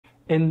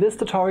In this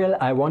tutorial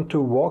I want to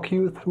walk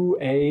you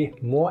through a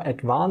more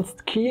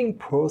advanced keying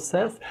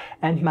process,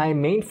 and my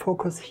main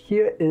focus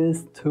here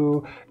is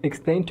to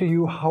explain to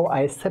you how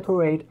I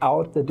separate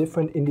out the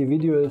different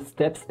individual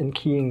steps in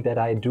keying that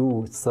I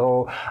do.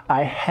 So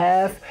I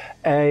have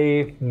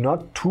a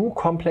not too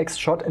complex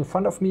shot in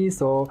front of me.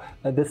 So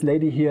this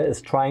lady here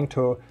is trying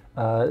to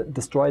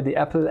destroy the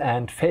apple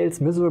and fails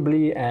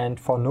miserably, and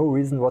for no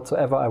reason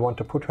whatsoever I want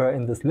to put her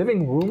in this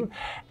living room,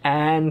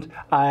 and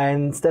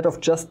instead of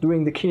just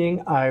doing the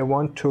keying I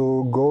want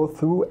to go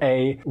through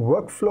a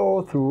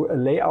workflow, through a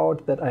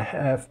layout that I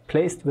have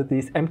placed with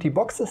these empty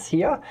boxes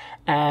here,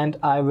 and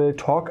I will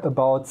talk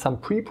about some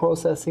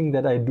pre-processing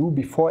that I do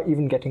before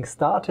even getting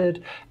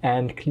started,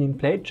 and clean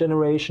plate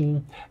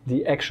generation,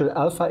 the actual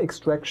alpha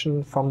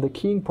extraction from the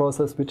keying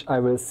process, which I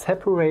will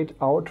separate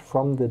out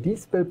from the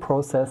Despill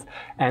process,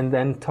 and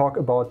then talk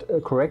about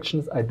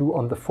corrections I do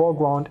on the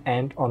foreground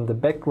and on the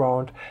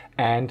background,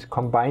 and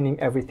combining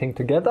everything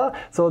together.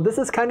 So this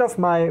is kind of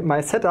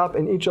my setup.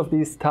 In each of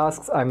these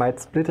tasks I might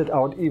split it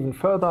out even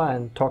further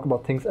and talk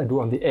about things I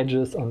do on the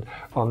edges,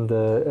 on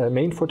the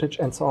main footage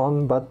and so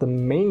on. But the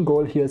main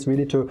goal here is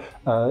really to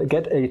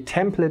get a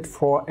template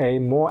for a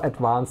more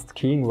advanced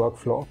keying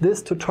workflow.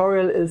 This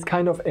tutorial is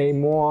kind of a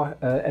more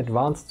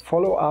advanced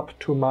follow-up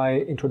to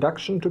my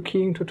introduction to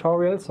keying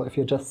tutorial. So if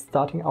you're just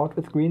starting out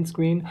with green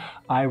screen,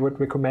 I would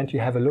recommend you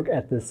have a look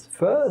at this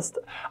first.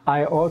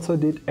 I also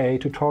did a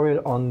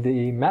tutorial on the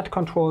matte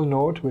control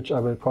node, which I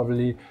will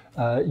probably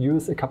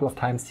use a couple of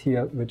times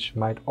here, which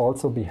might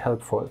also be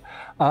helpful.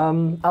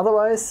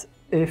 Otherwise,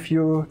 if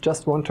you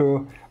just want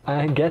to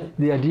get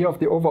the idea of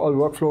the overall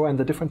workflow and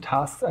the different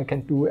tasks I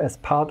can do as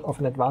part of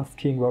an advanced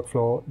keying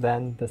workflow,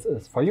 then this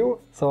is for you.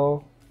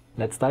 So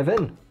let's dive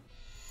in.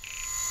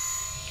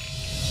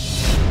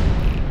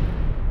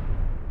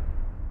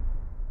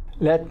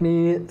 Let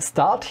me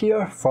start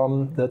here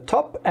from the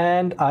top,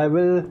 and I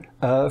will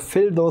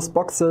fill those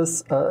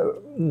boxes,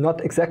 not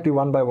exactly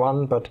one by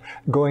one, but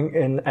going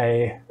in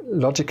a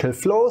logical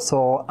flow.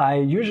 So I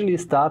usually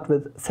start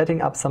with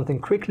setting up something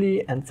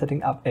quickly and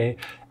setting up a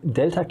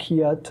delta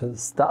keyer to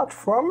start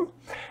from,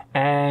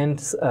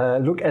 and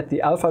look at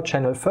the alpha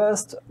channel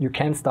first. You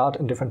can start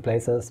in different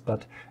places,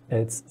 but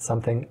it's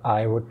something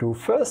I would do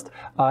first.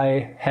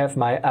 I have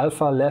my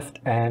alpha left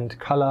and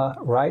color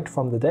right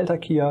from the delta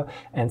keyer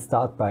and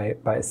start by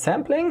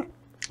sampling.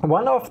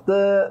 One of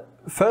the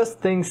first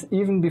things,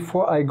 even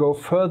before I go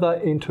further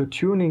into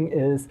tuning,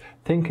 is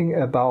thinking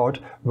about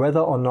whether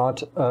or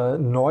not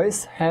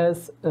noise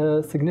has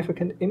a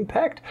significant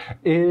impact.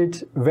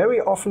 It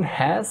very often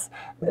has,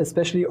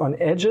 especially on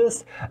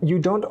edges. You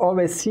don't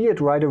always see it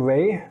right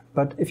away,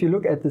 but if you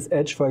look at this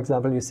edge, for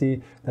example, you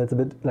see that it's a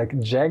bit like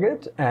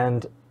jagged.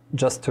 And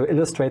just to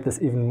illustrate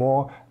this even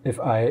more, if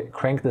I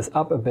crank this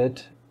up a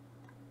bit,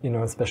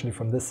 especially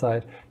from this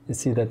side, you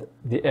see that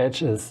the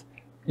edge is,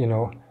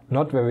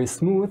 not very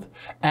smooth.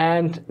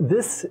 And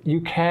this you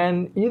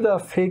can either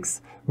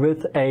fix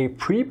with a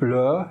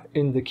pre-blur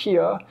in the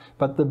keyer,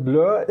 but the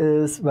blur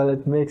is, well,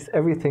 it makes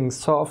everything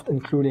soft,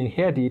 including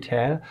hair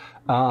detail.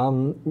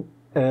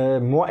 A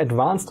more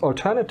advanced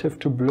alternative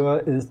to blur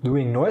is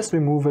doing noise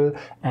removal,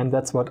 and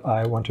that's what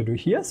I want to do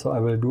here. So I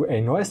will do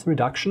a noise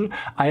reduction.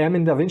 I am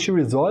in DaVinci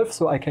Resolve,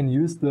 so I can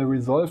use the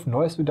Resolve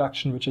noise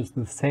reduction, which is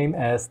the same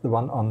as the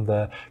one on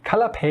the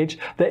color page.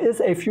 There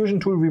is a Fusion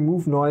tool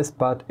remove noise,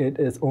 but it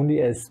is only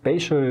a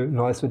spatial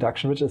noise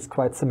reduction, which is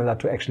quite similar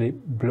to actually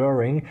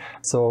blurring.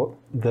 So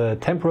the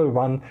temporal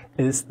one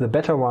is the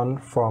better one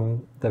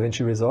from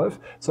DaVinci Resolve.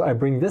 So I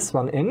bring this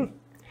one in.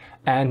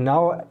 And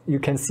now you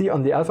can see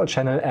on the alpha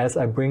channel, as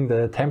I bring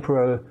the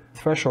temporal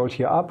threshold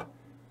here up,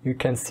 you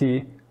can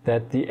see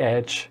that the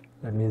edge,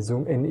 let me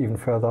zoom in even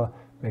further,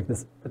 make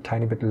this a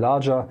tiny bit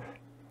larger.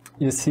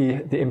 You see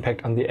the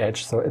impact on the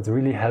edge, so it's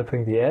really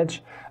helping the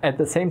edge. At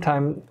the same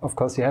time, of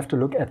course, you have to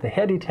look at the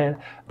hair detail,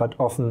 but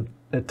often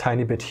a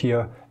tiny bit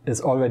here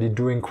is already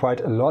doing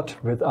quite a lot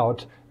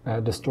without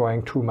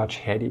destroying too much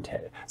hair detail.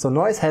 So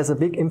noise has a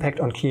big impact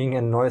on keying,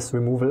 and noise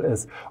removal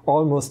is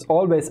almost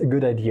always a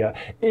good idea.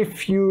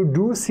 If you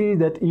do see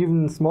that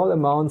even small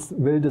amounts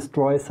will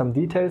destroy some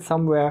detail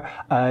somewhere,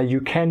 you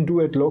can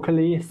do it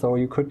locally. So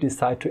you could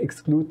decide to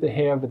exclude the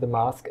hair with the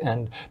mask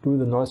and do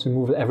the noise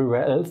removal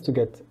everywhere else to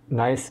get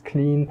nice,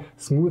 clean,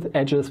 smooth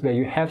edges where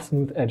you have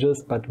smooth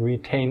edges, but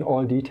retain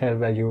all detail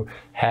where you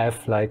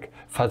have like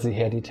fuzzy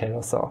hair detail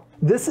or so.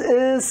 This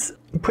is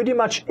pretty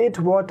much it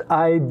what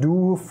I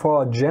do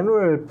for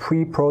general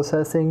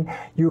pre-processing.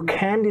 You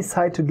can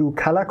decide to do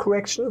color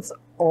corrections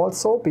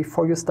also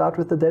before you start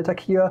with the delta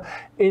keyer.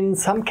 In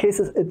some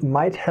cases it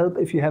might help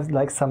if you have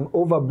like some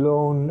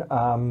overblown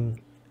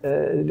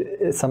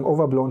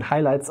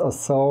highlights or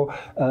so,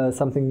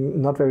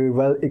 something not very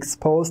well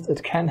exposed.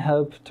 It can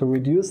help to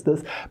reduce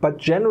this, but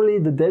generally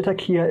the delta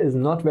keyer is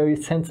not very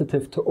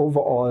sensitive to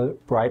overall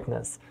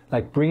brightness.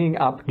 Like bringing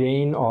up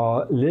gain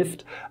or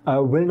lift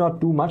will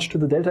not do much to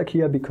the delta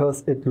keyer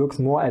because it looks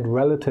more at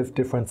relative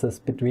differences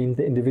between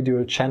the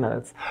individual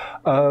channels.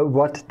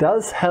 What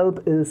does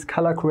help is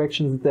color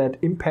corrections that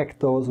impact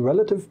those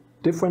relative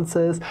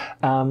differences.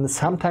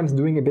 Sometimes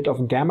doing a bit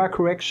of gamma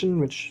correction,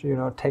 which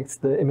takes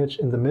the image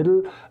in the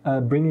middle,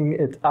 bringing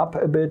it up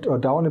a bit or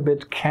down a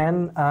bit,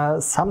 can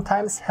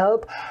sometimes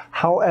help.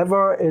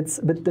 However, it's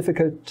a bit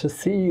difficult to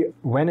see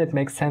when it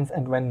makes sense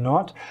and when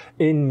not.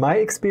 In my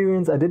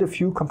experience, I did a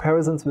few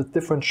comparisons with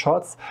different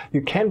shots.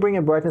 You can bring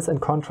in brightness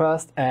and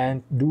contrast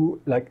and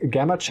do like a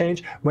gamma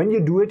change. When you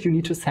do it, you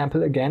need to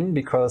sample again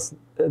because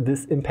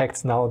this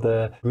impacts now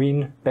the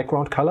green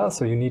background color,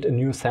 so you need a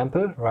new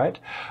sample, right?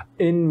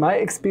 In my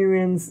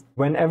experience,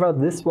 whenever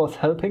this was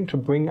helping to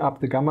bring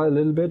up the gamma a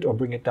little bit or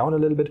bring it down a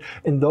little bit,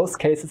 in those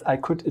cases I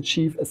could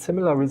achieve a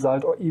similar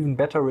result or even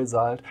better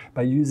result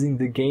by using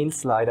the gain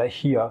slider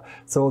here.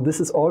 So this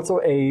is also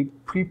a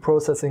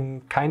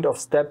pre-processing kind of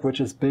step which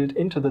is built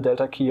into the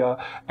delta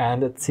keyer,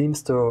 and it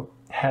seems to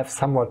have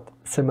somewhat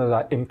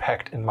similar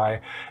impact in my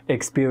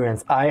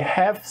experience. I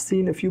have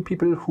seen a few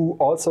people who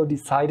also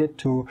decided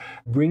to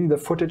bring the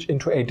footage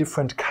into a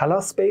different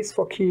color space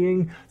for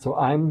keying. So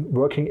I'm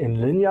working in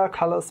linear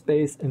color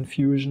space in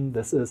Fusion.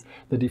 This is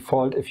the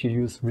default if you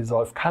use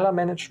Resolve Color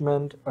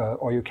Management,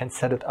 or you can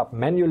set it up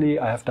manually.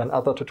 I have done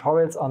other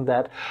tutorials on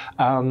that.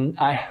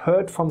 I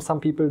heard from some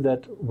people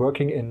that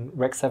working in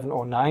Rec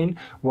 709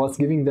 was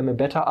giving them a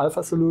better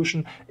alpha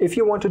solution. If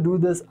you want to do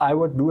this, I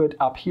would do it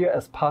up here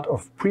as part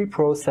of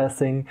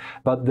pre-processing,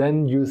 but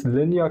then use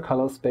linear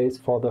color space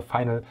for the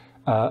final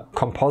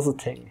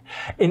compositing.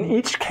 In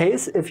each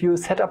case, if you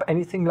set up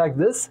anything like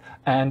this,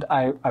 and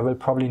I will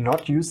probably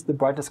not use the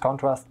brightness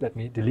contrast, let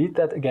me delete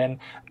that again,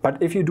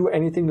 but if you do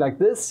anything like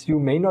this, you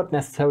may not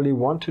necessarily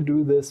want to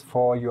do this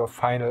for your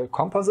final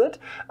composite.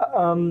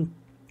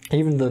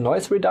 Even the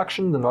noise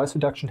reduction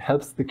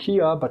helps the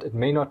keyer, but it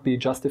may not be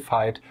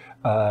justified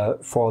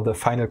for the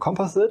final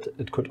composite.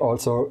 It could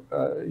also,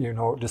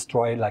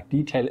 destroy like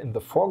detail in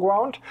the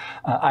foreground.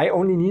 I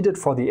only need it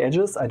for the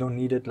edges. I don't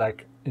need it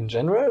like in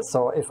general.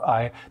 So if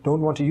I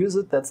don't want to use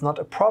it, that's not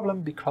a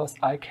problem because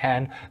I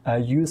can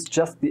use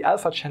just the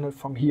alpha channel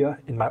from here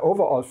in my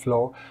overall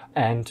flow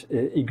and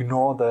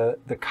ignore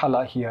the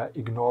color here,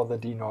 ignore the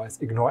denoise,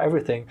 ignore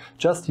everything.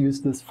 Just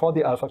use this for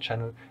the alpha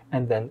channel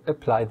and then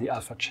apply the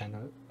alpha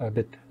channel a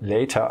bit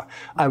later.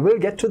 I will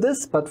get to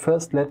this, but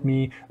first let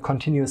me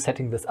continue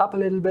setting this up a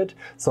little bit.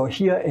 So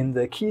here in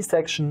the key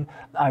section,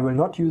 I will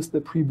not use the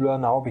pre-blur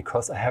now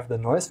because I have the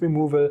noise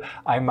removal.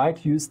 I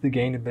might use the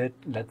gain a bit.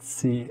 Let's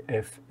see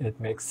if it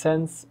makes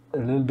sense. A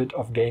little bit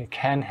of gain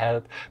can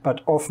help,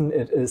 but often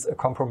it is a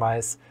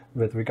compromise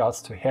with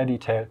regards to hair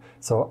detail.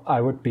 So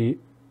I would be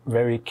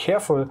very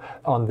careful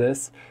on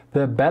this.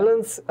 The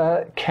balance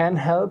can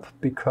help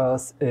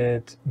because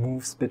it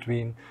moves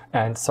between,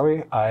 and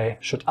sorry, I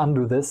should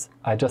undo this.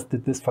 I just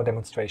did this for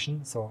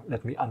demonstration, so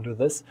let me undo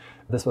this.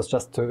 This was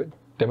just to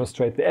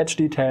demonstrate the edge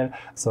detail,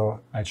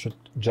 so I should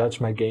judge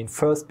my gain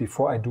first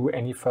before I do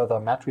any further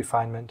matte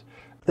refinement.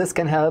 This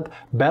can help.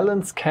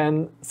 Balance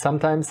can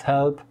sometimes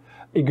help.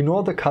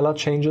 Ignore the color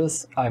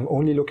changes. I'm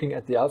only looking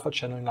at the alpha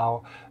channel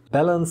now.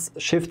 Balance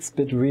shifts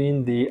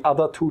between the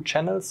other two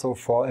channels. So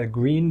for a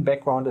green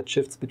background, it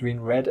shifts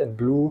between red and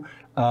blue.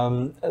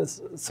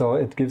 So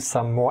it gives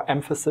some more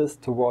emphasis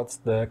towards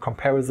the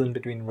comparison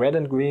between red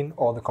and green,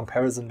 or the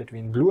comparison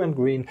between blue and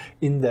green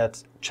in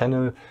that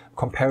channel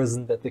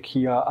comparison that the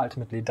keyer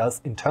ultimately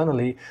does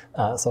internally.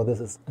 So this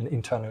is an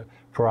internal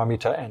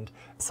parameter, and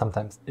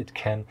sometimes it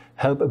can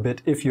help a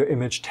bit. If your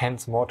image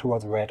tends more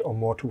towards red or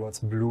more towards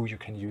blue, you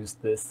can use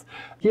this.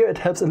 Here it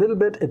helps a little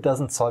bit. It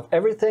doesn't solve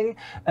everything.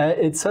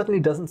 It certainly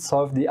doesn't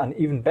solve the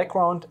uneven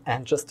background.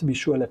 And just to be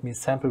sure, let me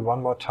sample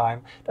one more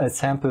time. I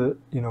sample,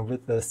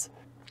 with this,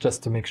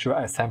 just to make sure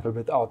I sample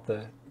without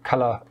the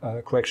color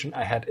correction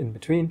I had in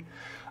between.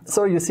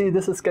 So you see,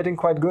 this is getting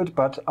quite good,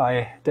 but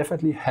I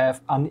definitely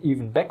have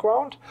uneven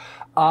background.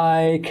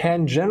 I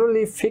can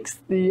generally fix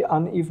the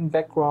uneven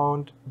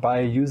background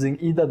by using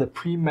either the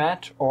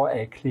pre-matte or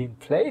a clean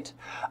plate.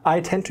 I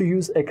tend to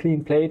use a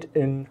clean plate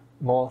in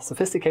more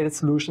sophisticated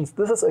solutions.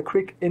 This is a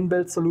quick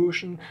inbuilt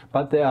solution,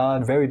 but there are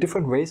very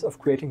different ways of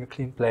creating a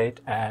clean plate,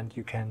 and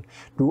you can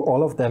do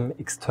all of them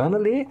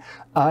externally.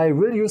 I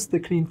will use the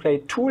clean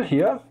plate tool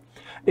here.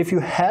 If you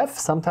have,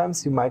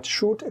 sometimes you might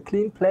shoot a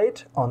clean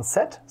plate on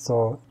set,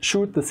 so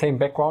shoot the same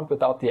background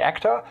without the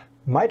actor,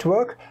 might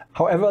work.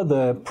 However,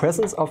 the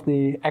presence of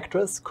the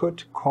actress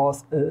could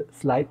cause a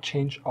slight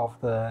change of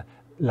the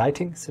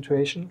lighting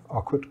situation,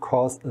 or could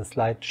cause a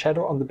slight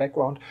shadow on the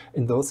background.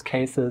 In those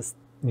cases,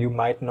 you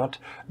might not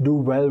do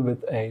well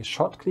with a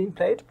shot clean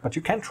plate, but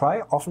you can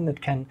try. Often it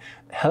can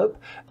help.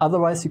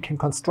 Otherwise, you can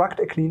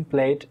construct a clean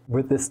plate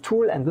with this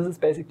tool, and this is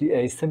basically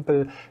a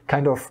simple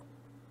kind of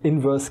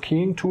inverse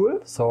keying tool.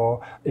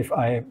 So if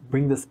I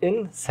bring this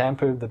in,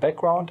 sample the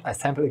background, I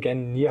sample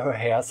again near her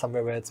hair,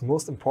 somewhere where it's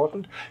most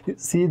important, you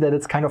see that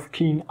it's kind of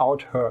keying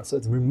out her. So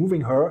it's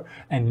removing her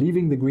and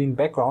leaving the green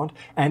background.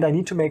 And I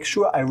need to make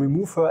sure I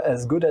remove her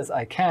as good as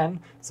I can.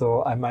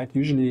 So I might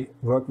usually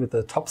work with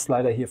the top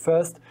slider here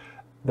first,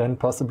 then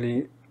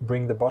possibly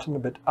bring the bottom a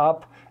bit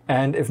up.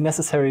 And if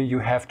necessary, you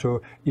have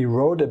to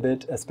erode a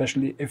bit,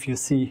 especially if you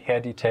see hair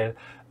detail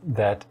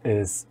that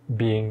is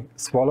being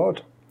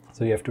swallowed. So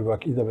So you have to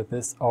work either with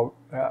this or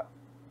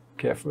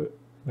careful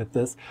with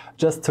this,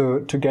 just to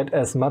get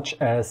as much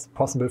as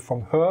possible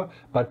from her,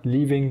 but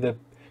leaving the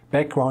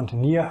background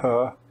near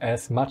her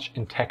as much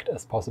intact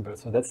as possible.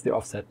 So that's the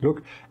offset.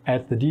 Look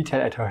at the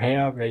detail at her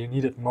hair where you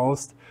need it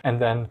most,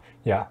 and then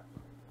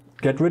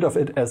get rid of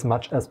it as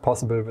much as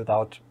possible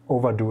without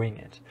overdoing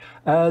it.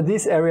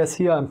 These areas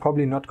here I'm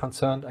probably not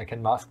concerned. I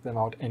can mask them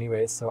out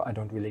anyway, so I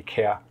don't really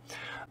care.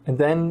 And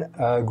then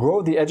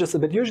grow the edges a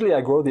bit. Usually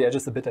I grow the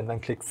edges a bit and then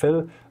click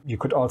fill. You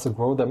could also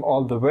grow them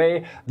all the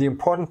way. The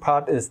important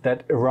part is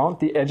that around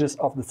the edges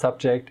of the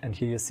subject, and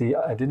here you see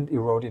I didn't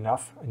erode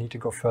enough. I need to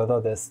go further.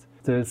 There's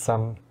still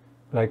some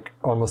like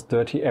almost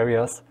dirty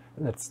areas.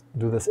 Let's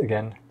do this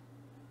again.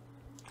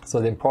 So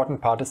the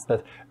important part is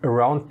that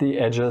around the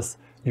edges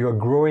you're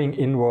growing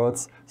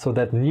inwards, so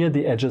that near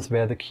the edges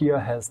where the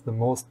keyer has the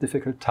most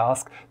difficult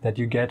task, that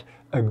you get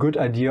a good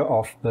idea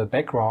of the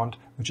background,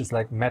 which is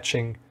like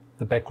matching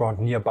the background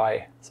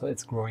nearby. So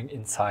it's growing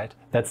inside.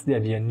 That's the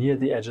idea, near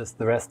the edges.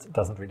 The rest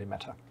doesn't really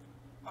matter.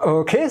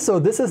 Okay, so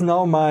this is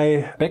now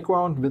my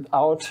background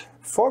without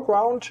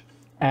foreground.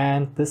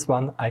 And this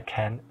one I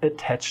can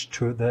attach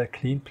to the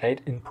clean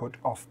plate input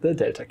of the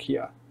delta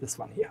keyer, this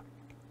one here.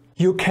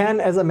 You can,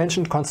 as I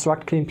mentioned,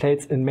 construct clean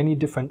plates in many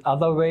different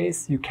other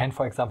ways. You can,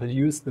 for example,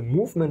 use the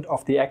movement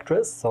of the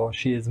actress. So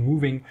she is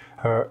moving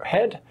her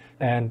head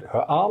and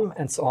her arm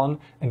and so on.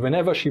 And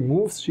whenever she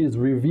moves, she is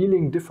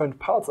revealing different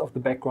parts of the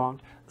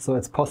background. So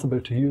it's possible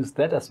to use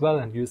that as well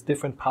and use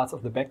different parts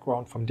of the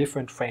background from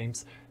different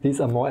frames. These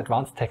are more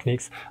advanced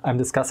techniques. I'm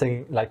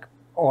discussing like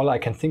all I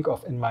can think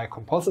of in my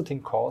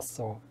compositing course.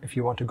 So if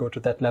you want to go to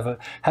that level,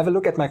 have a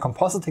look at my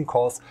compositing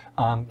course.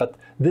 But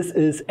this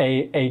is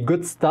a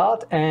good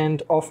start,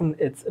 and often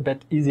it's a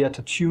bit easier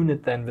to tune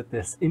it than with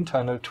this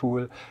internal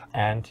tool.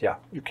 And yeah,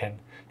 you can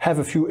have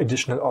a few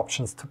additional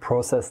options to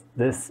process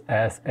this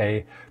as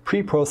a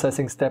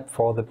pre-processing step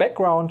for the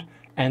background.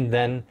 And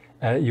then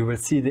you will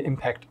see the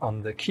impact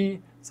on the key.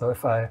 So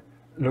if I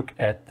look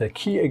at the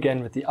key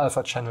again with the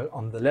alpha channel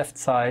on the left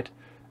side,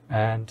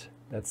 and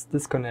let's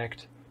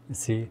disconnect. You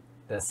see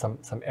there's some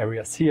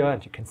areas here,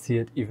 and you can see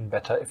it even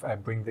better if I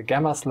bring the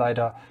gamma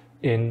slider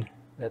in.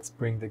 Let's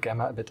bring the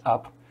gamma a bit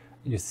up.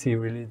 You see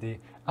really the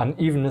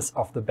unevenness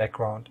of the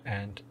background,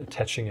 and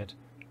attaching it,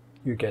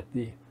 you get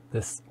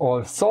this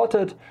all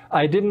sorted.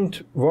 I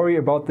didn't worry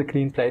about the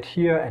clean plate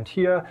here and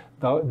here.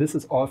 Though this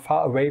is all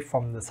far away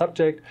from the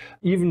subject.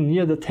 Even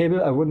near the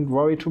table I wouldn't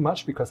worry too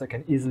much because I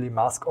can easily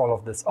mask all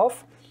of this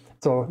off.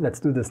 So let's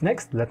do this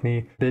next. Let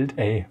me build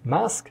a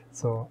mask.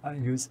 So I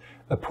use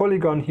a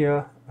polygon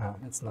here.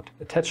 Let's not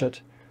attach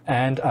it.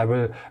 And I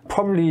will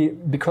probably,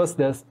 because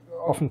there's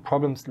often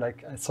problems,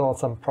 like I saw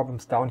some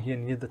problems down here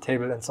near the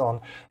table and so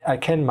on, I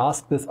can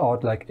mask this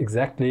out like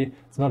exactly.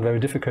 It's not very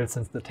difficult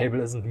since the table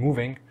isn't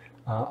moving.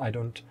 I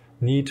don't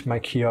need my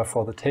keyer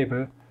for the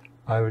table.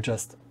 I will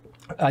just,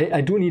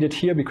 I do need it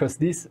here because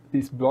these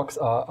blocks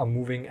are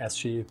moving as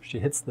she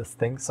hits this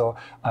thing. So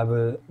I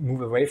will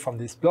move away from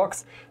these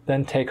blocks,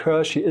 then take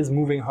her. She is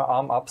moving her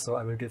arm up, so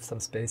I will give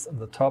some space on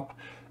the top.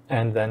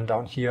 And then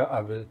down here,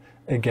 I will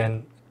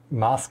again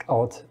mask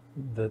out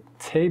the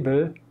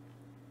table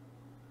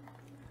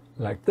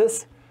like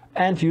this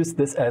and use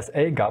this as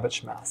a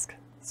garbage mask.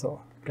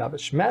 So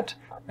garbage matte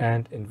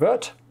and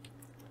invert.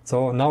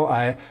 So now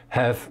I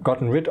have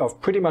gotten rid of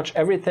pretty much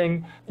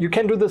everything. You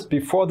can do this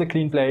before the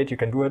clean plate, you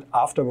can do it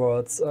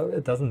afterwards,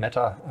 it doesn't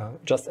matter.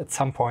 Just at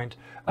some point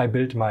I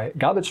build my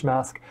garbage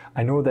mask.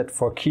 I know that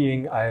for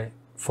keying I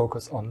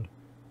focus on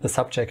the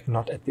subject,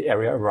 not at the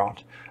area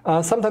around.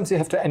 Sometimes you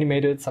have to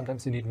animate it,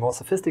 sometimes you need more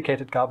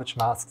sophisticated garbage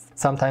masks,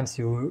 sometimes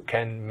you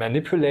can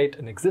manipulate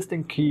an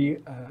existing key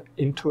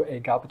into a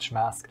garbage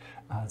mask.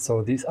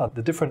 So these are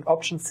the different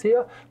options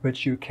here,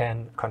 which you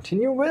can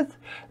continue with.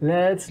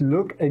 Let's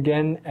look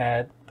again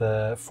at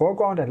the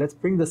foreground and let's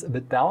bring this a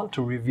bit down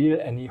to reveal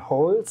any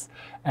holes.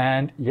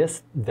 And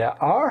yes, there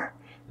are.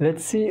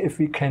 Let's see if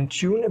we can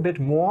tune a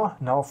bit more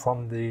now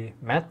from the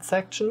matte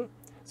section.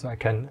 So I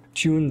can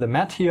tune the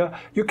matte here.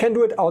 You can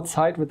do it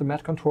outside with the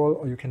matte control,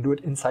 or you can do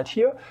it inside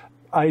here.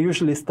 I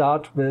usually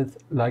start with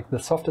like the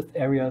softest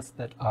areas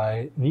that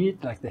I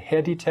need, like the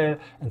hair detail,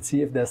 and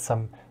see if there's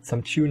some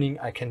tuning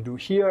I can do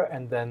here.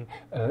 And then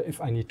if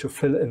I need to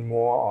fill in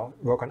more or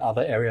work on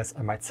other areas,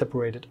 I might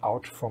separate it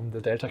out from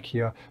the delta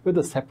keyer with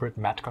a separate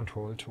matte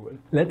control tool.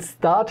 Let's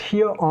start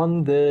here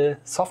on the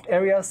soft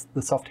areas,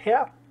 the soft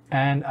hair,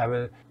 and I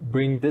will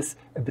bring this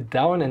a bit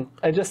down and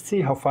I just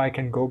see how far I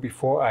can go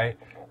before I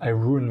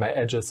ruin my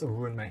edges or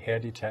ruin my hair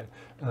detail.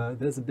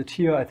 There's a bit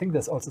here. I think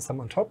there's also some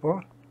on top.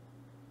 Or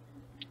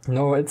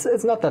no,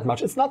 it's not that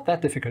much. It's not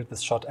that difficult,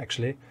 this shot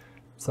actually.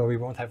 So we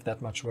won't have that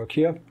much work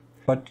here.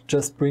 But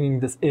just bringing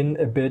this in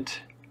a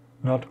bit,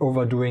 not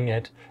overdoing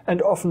it.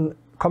 And often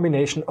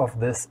combination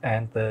of this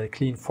and the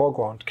clean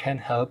foreground can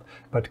help.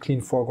 But clean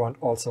foreground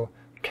also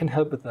can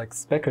help with like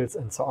speckles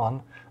and so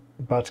on,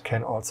 but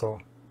can also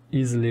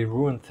easily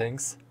ruin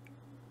things.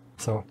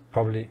 So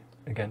probably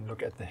again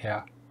look at the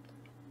hair.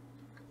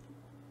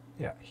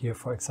 Yeah, here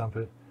for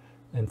example,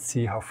 and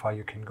see how far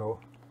you can go.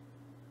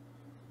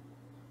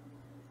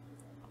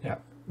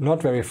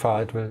 not very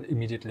far, it will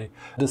immediately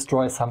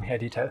destroy some hair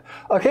detail.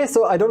 Okay,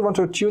 so I don't want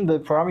to tune the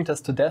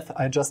parameters to death.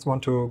 I just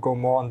want to go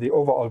more on the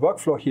overall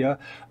workflow here.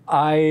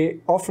 I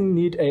often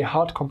need a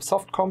hard comp,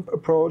 soft comp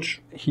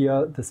approach.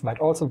 Here, this might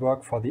also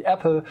work for the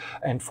Apple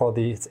and for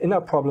these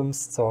inner problems.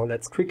 So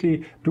let's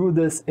quickly do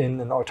this in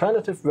an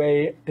alternative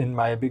way. In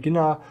my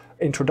beginner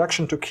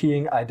introduction to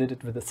keying, I did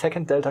it with the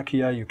second delta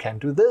keyer. You can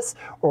do this,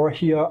 or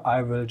here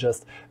I will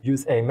just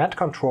use a matte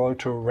control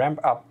to ramp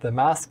up the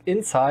mask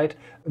inside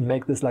and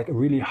make this like a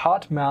really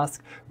hard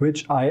mask,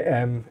 which I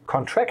am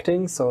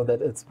contracting so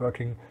that it's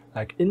working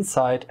like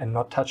inside and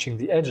not touching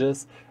the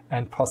edges,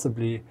 and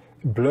possibly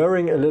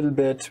blurring a little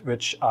bit,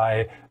 which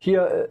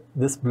here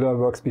this blur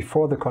works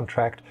before the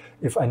contract.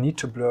 If I need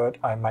to blur it,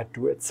 I might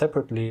do it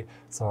separately.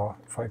 So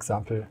for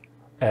example,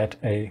 add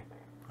a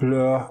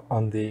blur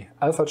on the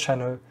alpha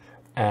channel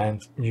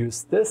and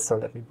use this. So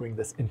let me bring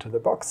this into the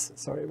box.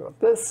 Sorry about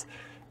this.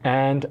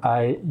 And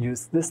I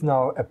use this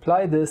now,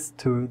 apply this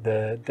to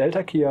the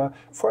delta keyer,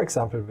 for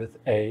example, with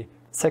a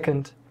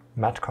second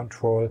matte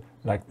control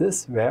like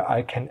this, where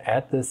I can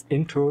add this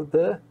into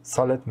the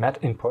solid matte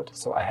input.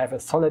 So I have a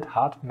solid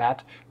hard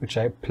matte, which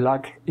I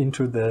plug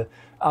into the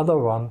other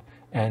one,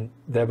 and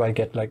thereby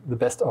get like the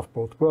best of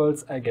both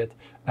worlds. I get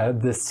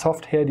this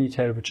soft hair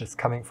detail, which is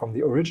coming from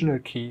the original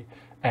key,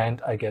 and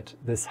I get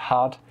this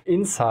hard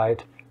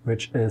inside,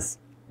 which is,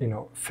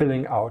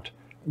 filling out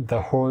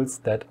the holes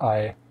that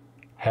I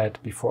had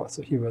before.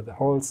 So here were the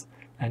holes,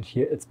 and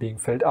here it's being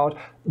filled out.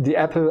 The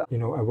Apple,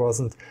 I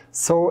wasn't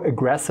so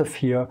aggressive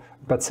here,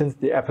 but since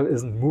the Apple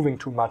isn't moving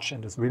too much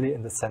and is really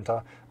in the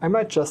center, I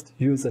might just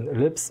use an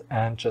ellipse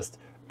and just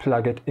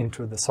plug it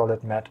into the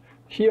solid matte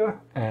here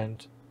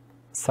and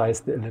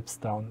size the ellipse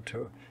down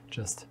to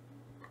just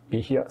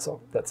be here. So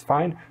that's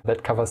fine.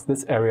 That covers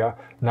this area.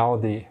 Now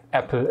the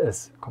Apple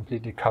is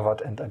completely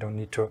covered and I don't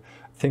need to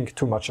think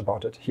too much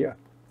about it here.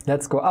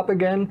 Let's go up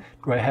again.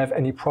 Do I have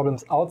any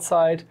problems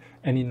outside?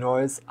 Any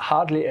noise?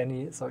 Hardly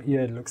any. So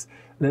here it looks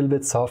a little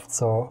bit soft.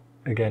 So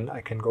again, I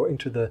can go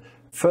into the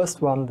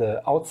first one.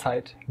 The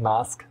outside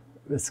mask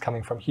is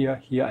coming from here.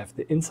 Here I have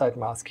the inside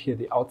mask, here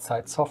the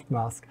outside soft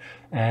mask.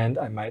 And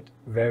I might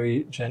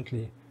very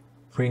gently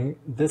bring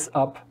this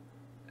up.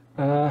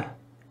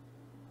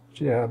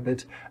 Yeah, a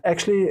bit.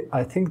 Actually,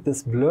 I think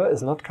this blur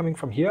is not coming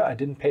from here. I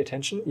didn't pay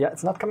attention. Yeah,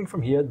 it's not coming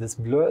from here. This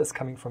blur is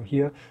coming from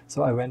here.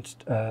 So I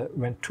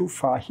went too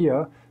far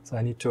here. So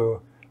I need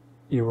to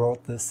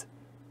erode this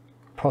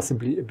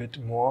possibly a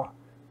bit more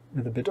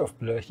with a bit of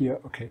blur here.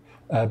 Okay,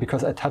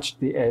 because I touched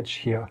the edge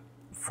here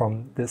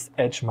from this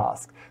edge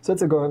mask. So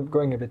it's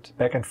going a bit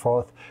back and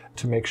forth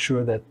to make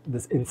sure that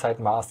this inside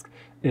mask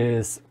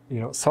is,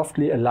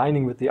 softly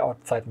aligning with the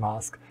outside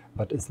mask,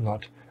 but is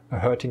not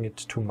hurting it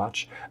too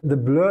much. The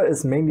blur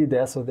is mainly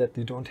there so that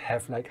you don't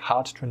have like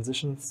hard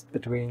transitions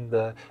between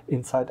the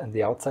inside and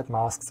the outside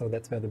mask. So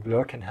that's where the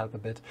blur can help a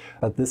bit.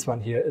 But this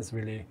one here is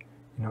really,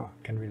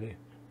 can really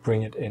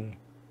bring it in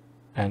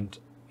and,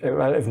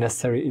 well, if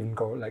necessary, even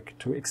go like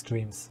to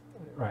extremes,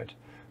 right?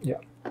 Yeah.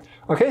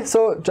 Okay,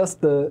 so just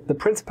the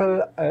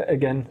principle,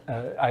 again,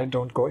 I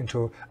don't go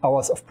into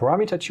hours of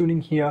parameter tuning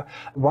here.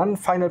 One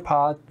final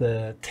part,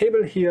 the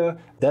table here,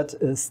 that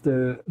is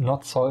still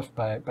not solved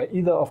by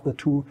either of the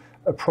two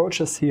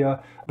approaches here.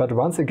 But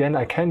once again,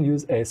 I can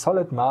use a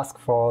solid mask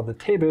for the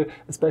table,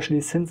 especially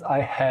since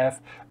I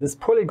have this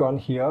polygon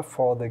here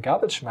for the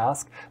garbage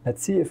mask.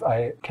 Let's see if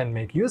I can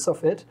make use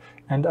of it.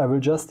 And I will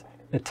just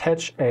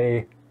attach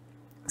a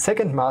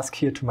second mask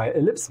here to my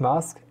ellipse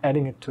mask,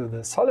 adding it to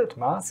the solid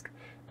mask.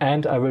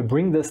 And I will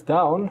bring this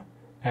down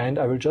and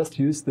I will just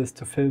use this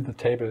to fill the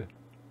table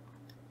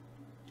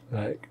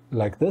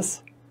like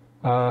this.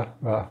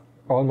 Well,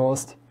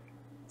 almost.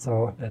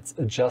 So let's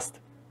adjust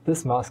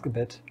this mask a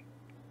bit.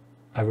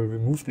 I will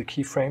remove the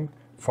keyframe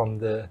from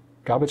the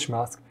garbage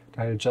mask.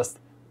 I'll just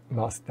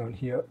mask down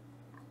here.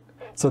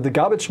 So the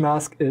garbage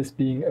mask is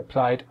being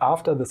applied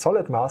after the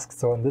solid mask.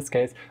 So in this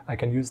case, I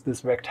can use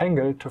this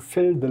rectangle to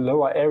fill the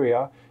lower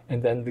area,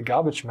 and then the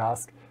garbage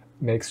mask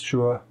makes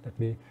sure, let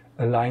me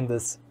align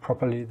this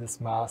properly,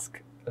 this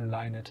mask,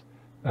 align it.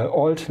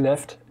 Alt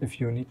left if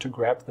you need to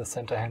grab the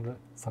center handle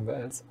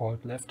somewhere else,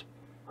 Alt left.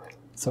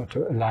 So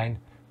to align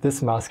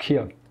this mask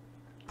here.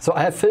 So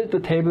I have filled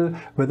the table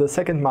with a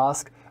second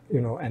mask,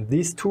 and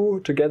these two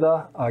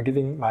together are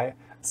giving my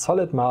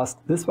solid mask.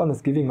 This one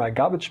is giving my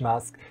garbage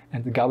mask,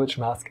 and the garbage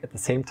mask at the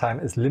same time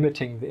is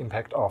limiting the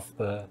impact of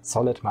the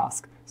solid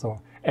mask.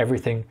 So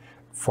everything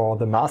for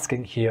the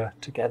masking here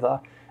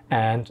together.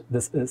 And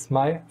this is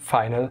my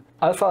final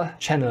alpha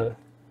channel.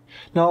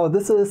 Now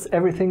this is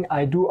everything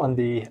I do on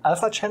the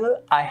alpha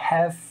channel. I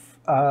have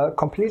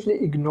completely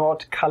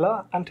ignored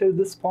color until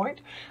this point,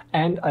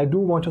 and I do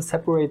want to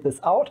separate this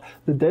out.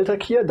 The delta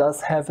keyer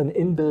does have an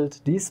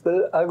inbuilt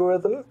Despill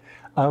algorithm.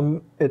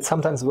 It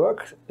sometimes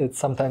works, it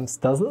sometimes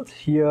doesn't.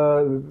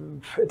 Here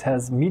it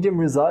has medium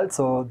results,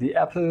 so the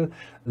apple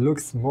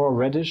looks more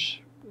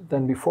reddish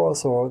than before,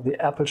 so the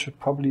apple should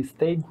probably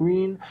stay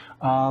green.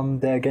 There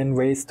are again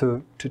ways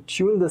to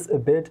tune this a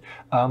bit,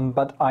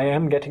 but I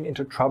am getting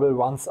into trouble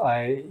once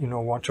I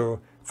want to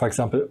for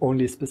example,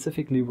 only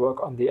specifically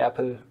work on the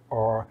Apple,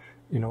 or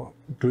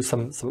do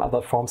some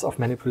other forms of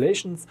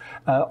manipulations.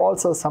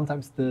 Also,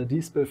 sometimes the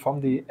Despill from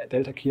the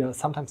delta keyer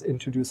sometimes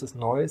introduces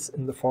noise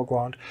in the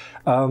foreground.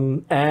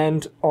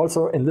 And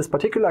also in this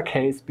particular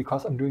case,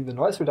 because I'm doing the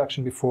noise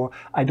reduction before,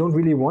 I don't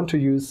really want to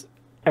use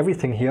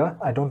everything here.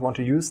 I don't want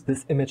to use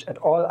this image at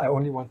all. I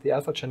only want the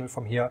alpha channel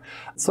from here.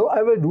 So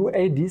I will do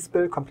a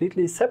Despill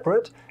completely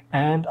separate,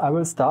 and I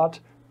will start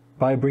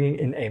by bringing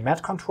in a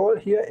matte control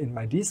here in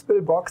my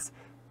Despill box.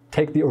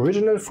 Take the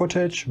original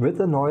footage with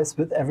the noise,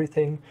 with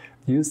everything,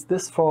 use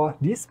this for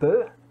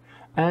Despill,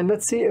 and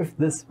let's see if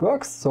this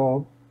works.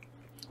 So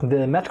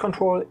the matte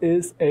control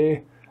is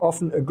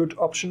often a good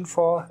option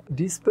for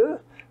Despill.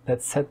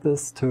 Let's set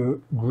this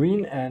to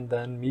green and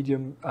then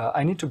medium.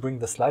 I need to bring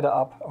the slider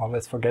up,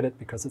 always forget it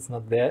because it's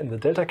not there in the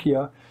delta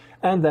keyer,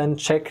 and then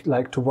check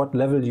like to what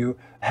level you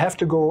have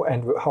to go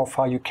and how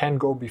far you can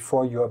go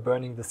before you are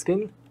burning the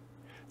skin.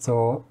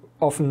 So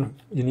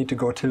often you need to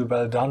go till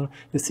well done.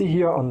 You see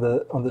here on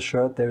the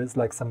shirt there is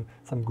like some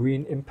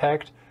green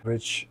impact,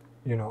 which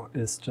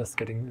is just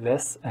getting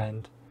less,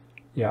 and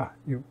yeah,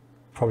 you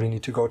probably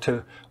need to go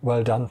till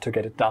well done to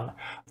get it done.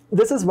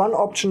 This is one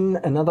option.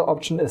 Another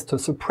option is to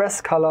suppress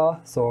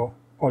color. So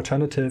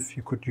alternative,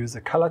 you could use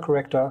a color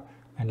corrector,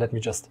 and let me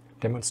just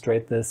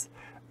demonstrate this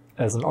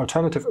as an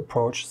alternative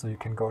approach. So you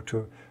can go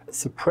to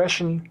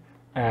suppression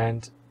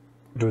and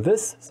do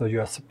this. So you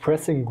are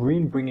suppressing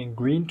green, bringing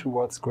green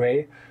towards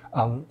gray.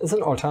 It's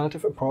an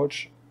alternative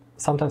approach.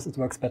 Sometimes it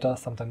works better,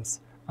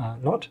 sometimes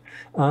not.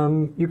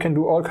 You can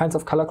do all kinds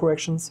of color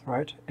corrections,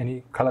 right?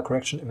 Any color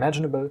correction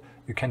imaginable.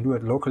 You can do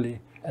it locally,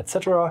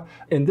 etc.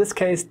 In this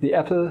case, the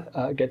apple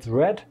gets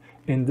red.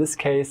 In this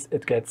case,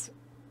 it gets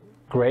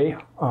gray.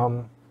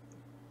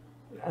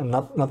 And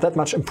not that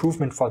much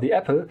improvement for the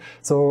apple.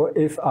 So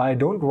if I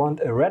don't want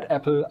a red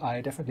apple,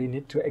 I definitely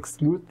need to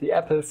exclude the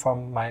apple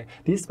from my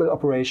Despill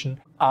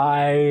operation.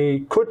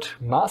 I could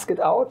mask it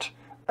out.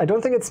 I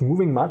don't think it's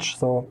moving much,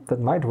 so that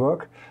might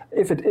work.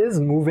 If it is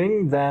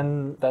moving,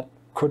 then that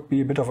could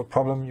be a bit of a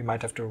problem. You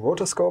might have to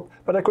rotoscope,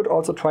 but I could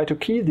also try to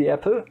key the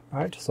apple,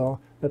 right? So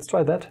let's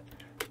try that.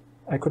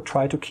 I could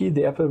try to key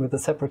the apple with a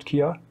separate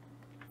keyer.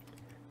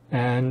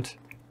 And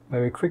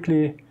very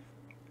quickly,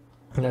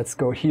 let's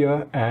go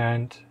here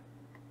and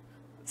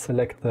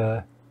select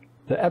the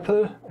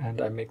apple,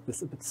 and I make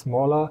this a bit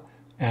smaller,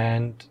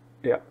 and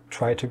yeah,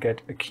 try to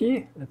get a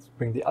key. Let's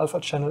bring the alpha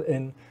channel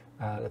in.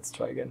 Let's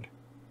try again.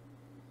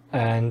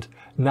 And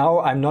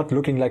now I'm not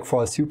looking like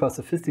for a super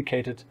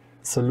sophisticated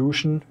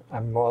solution.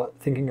 I'm more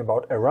thinking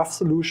about a rough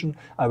solution.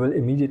 I will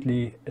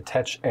immediately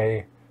attach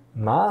a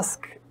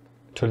mask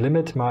to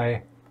limit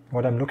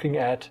what I'm looking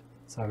at.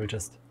 So I will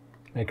just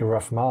make a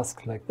rough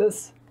mask like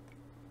this.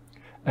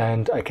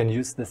 And I can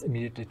use this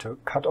immediately to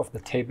cut off the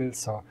table,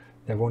 so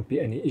there won't be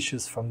any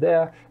issues from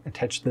there.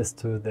 Attach this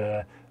to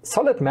the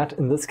solid matte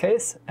in this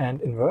case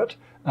and invert,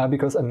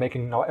 because I'm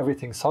making now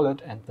everything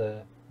solid, and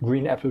the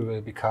green apple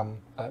will become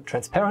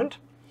transparent,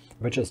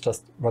 which is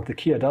just what the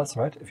keyer does,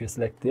 right? If you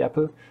select the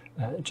apple,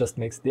 it just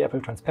makes the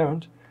apple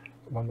transparent.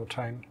 One more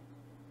time.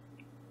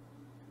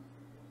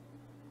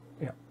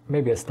 Yeah,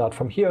 maybe I start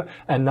from here.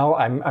 And now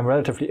I'm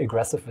relatively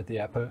aggressive with the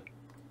apple.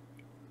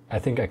 I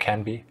think I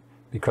can be,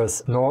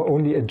 because not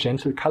only a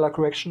gentle color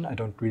correction, I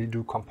don't really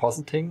do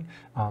compositing.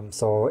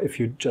 So if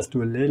you just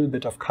do a little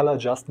bit of color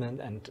adjustment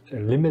and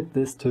limit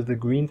this to the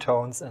green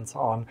tones and so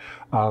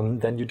on,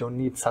 then you don't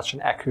need such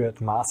an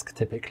accurate mask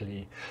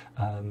typically.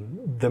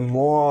 The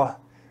more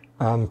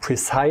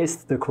precise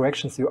the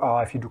corrections you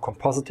are, if you do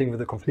compositing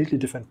with a completely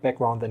different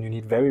background, then you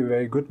need very,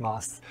 very good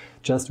masks.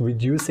 Just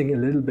reducing a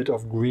little bit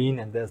of green,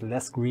 and there's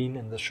less green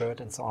in the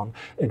shirt and so on,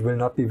 it will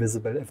not be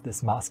visible if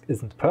this mask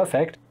isn't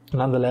perfect.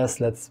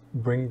 Nonetheless, let's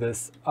bring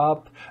this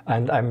up,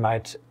 and I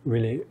might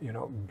really,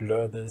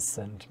 blur this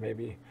and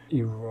maybe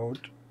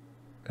erode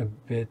a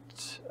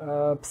bit.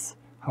 Oops.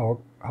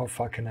 How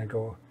far can I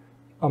go?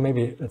 Or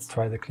maybe let's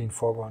try the clean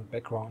foreground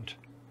background.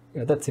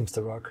 Yeah, that seems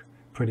to work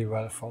pretty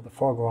well for the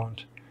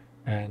foreground.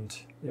 And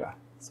yeah,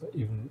 so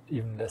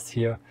even less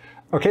here.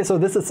 Okay, so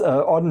this is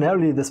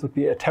ordinarily this would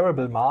be a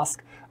terrible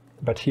mask,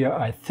 but here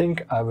I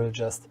think I will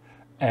just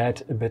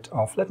add a bit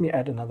of, let me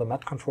add another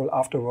matte control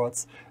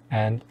afterwards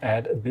and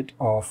add a bit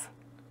of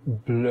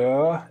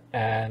blur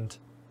and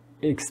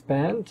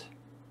expand.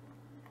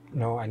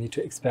 No, I need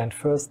to expand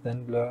first,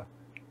 then blur.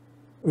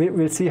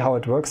 We'll see how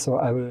it works. So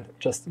I will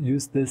just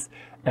use this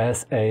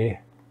as a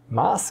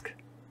mask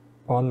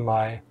on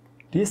my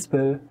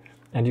Despill.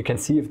 And you can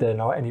see if there are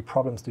now any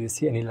problems. Do you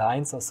see any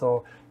lines or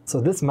so? So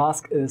this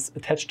mask is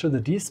attached to the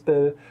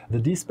Despill. The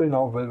Despill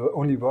now will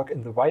only work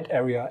in the white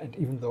area. And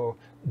even though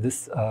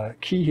this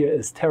key here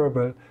is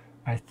terrible,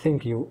 I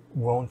think you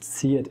won't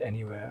see it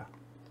anywhere.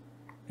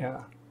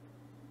 Yeah.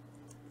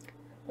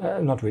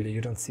 Not really,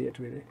 you don't see it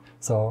really.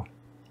 So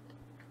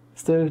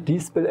still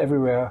Despill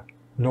everywhere,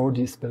 no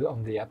Despill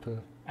on the apple,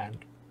 and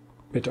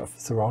a bit of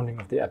surrounding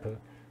of the apple.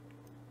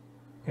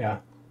 Yeah,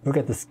 look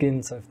at the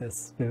skin, so if there's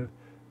spill,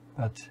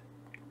 but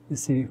you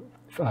see,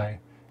 if I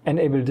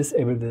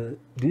disable the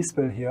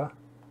Despill here,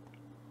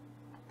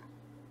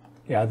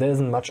 yeah, there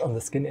isn't much on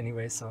the skin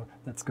anyway, so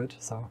that's good.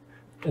 So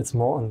it's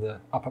more on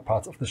the upper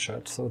parts of the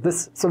shirt. So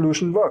this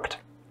solution worked.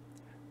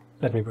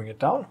 Let me bring it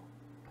down.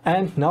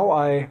 And now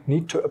I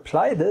need to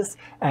apply this,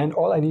 and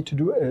all I need to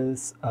do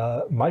is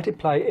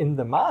multiply in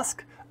the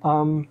mask.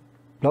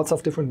 Lots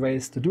of different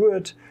ways to do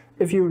it.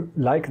 If you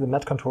like the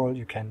matte control,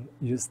 you can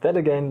use that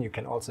again. You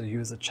can also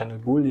use a channel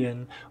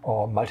boolean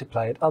or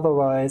multiply it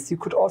otherwise. You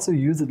could also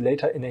use it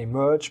later in a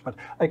merge, but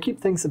I keep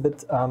things a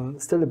bit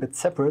still a bit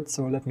separate.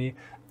 So let me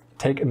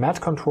take a matte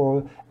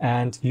control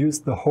and use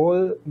the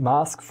whole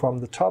mask from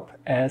the top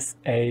as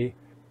a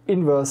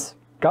inverse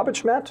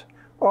garbage matte.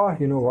 Or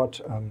you know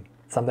what,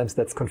 sometimes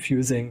that's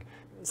confusing.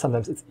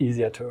 Sometimes it's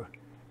easier to,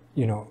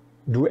 you know,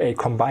 do a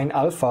combine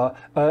alpha.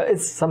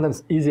 It's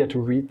sometimes easier to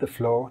read the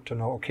flow, to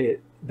know, okay,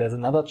 there's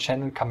another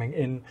channel coming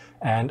in,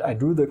 and I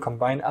do the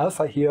combine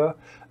alpha here,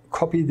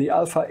 copy the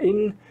alpha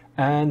in,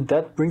 and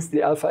that brings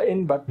the alpha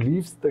in but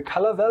leaves the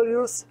color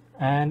values,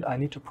 and I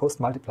need to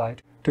post multiply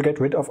it to get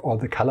rid of all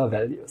the color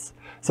values.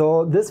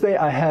 So this way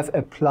I have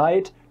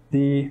applied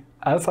the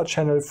alpha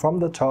channel from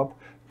the top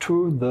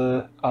to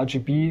the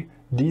RGB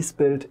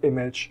despilled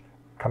image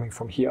coming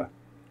from here.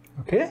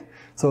 Okay,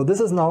 so this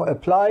is now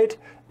applied,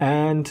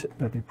 and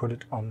let me put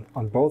it on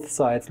both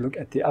sides. Look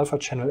at the alpha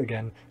channel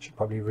again. Should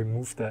probably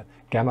remove the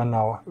gamma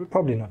now. We'll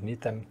probably not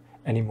need them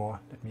anymore.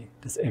 Let me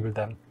disable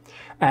them.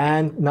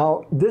 And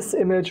now this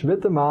image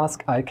with the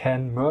mask I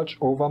can merge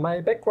over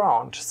my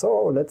background.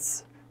 So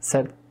let's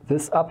set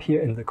this up here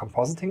in the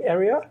compositing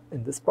area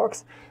in this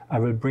box. I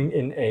will bring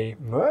in a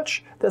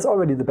merge. There's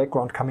already the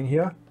background coming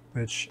here,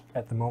 which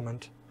at the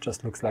moment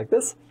just looks like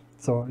this.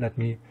 So let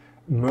me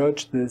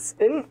merge this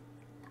in.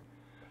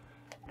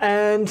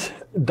 And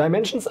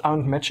dimensions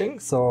aren't matching,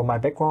 so my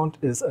background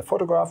is a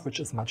photograph which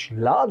is much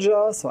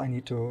larger, so I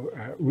need to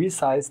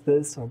resize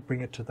this or bring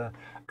it to the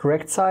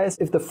correct size.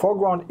 If the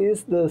foreground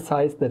is the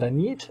size that I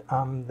need,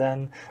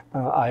 then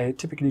I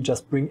typically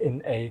just bring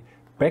in a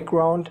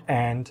background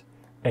and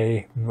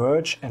a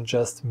merge and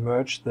just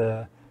merge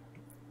the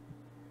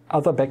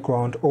other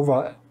background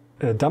over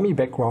a dummy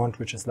background,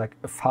 which is like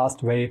a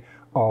fast way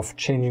of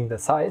changing the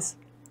size.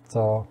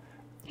 So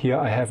here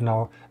I have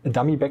now a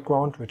dummy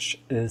background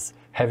which is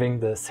having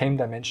the same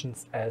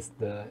dimensions as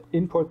the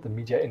input, the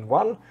media in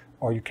 1,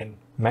 or you can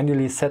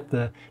manually set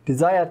the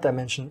desired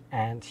dimension,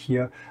 and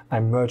here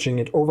I'm merging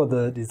it over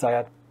the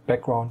desired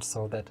background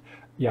so that,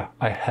 yeah,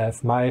 I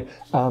have my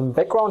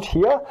background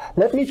here.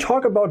 Let me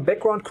talk about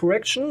background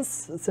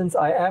corrections since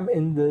I am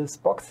in this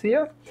box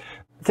here.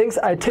 Things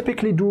I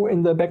typically do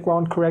in the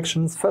background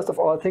corrections: first of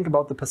all, think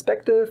about the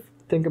perspective.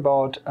 Think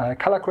about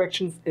color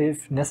corrections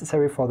if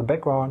necessary for the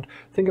background.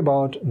 Think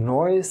about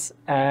noise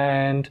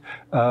and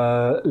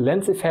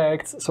lens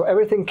effects. So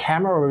everything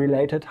camera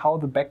related, how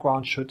the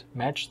background should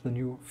match the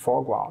new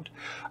foreground.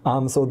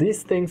 So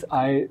these things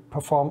I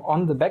perform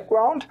on the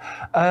background.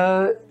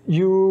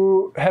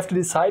 You have to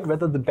decide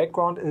whether the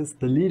background is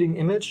the leading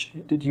image.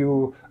 Did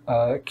you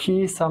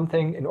key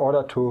something in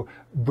order to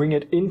bring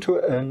it into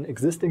an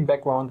existing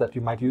background that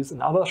you might use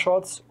in other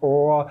shots,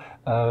 or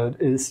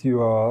is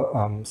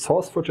your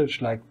source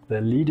footage like the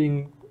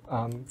leading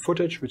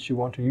footage which you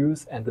want to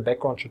use, and the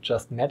background should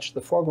just match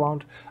the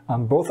foreground?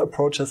 Both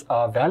approaches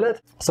are valid.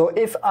 So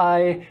if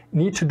I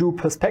need to do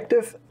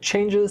perspective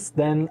changes,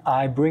 then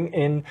I bring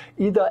in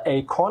either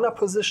a corner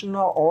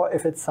positioner, or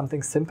if it's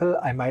something simple,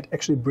 I might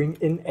actually bring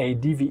in a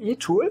DVE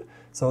tool.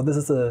 So this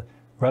is a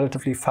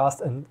relatively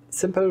fast and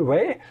simple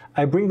way.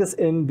 I bring this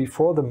in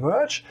before the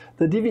merge.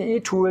 The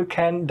DVE tool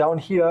can, down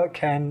here,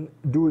 can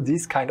do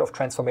these kind of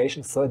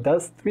transformations. So it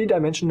does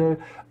 3-dimensional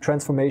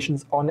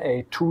transformations on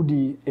a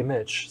 2D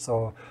image.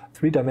 So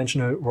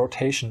 3-dimensional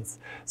rotations.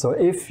 So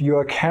if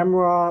your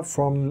camera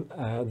from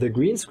the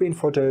green screen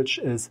footage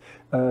is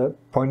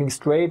pointing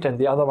straight and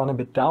the other one a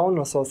bit down,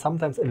 or so,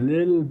 sometimes a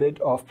little bit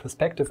of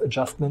perspective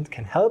adjustment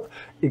can help.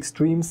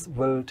 Extremes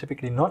will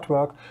typically not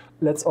work.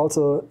 Let's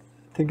also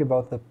think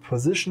about the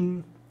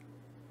position.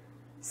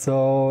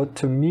 So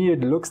to me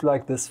it looks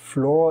like this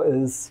floor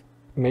is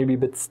maybe a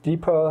bit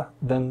steeper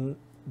than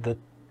the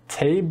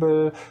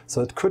table.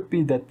 So it could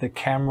be that the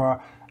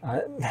camera,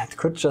 it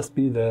could just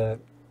be the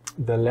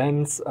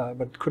lens,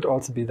 but it could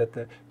also be that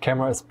the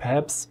camera is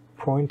perhaps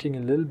pointing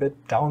a little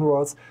bit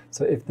downwards.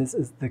 So if this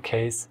is the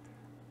case,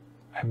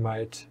 I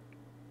might,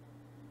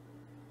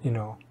 you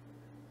know,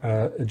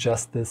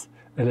 adjust this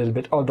a little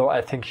bit. Although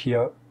I think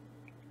here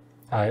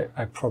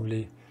I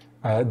probably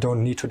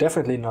don't need to,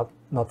 definitely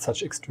not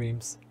such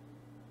extremes.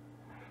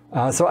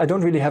 So I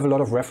don't really have a lot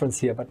of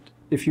reference here, but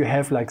if you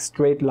have like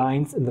straight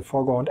lines in the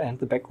foreground and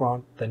the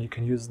background, then you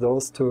can use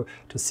those to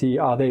see,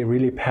 are they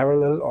really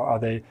parallel or are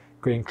they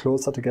going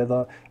closer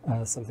together,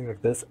 something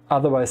like this.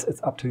 Otherwise,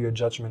 it's up to your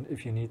judgment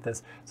if you need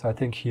this. So I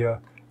think here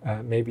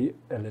maybe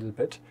a little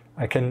bit.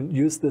 I can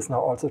use this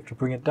now also to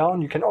bring it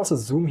down. You can also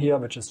zoom here,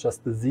 which is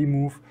just the Z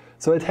move.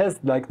 So it has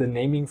like the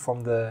naming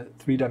from the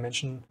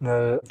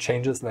 3-dimensional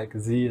changes, like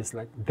Z is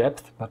like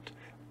depth, but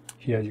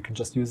here you can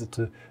just use it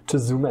to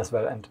zoom as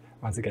well. And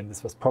once again,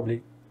 this was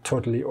probably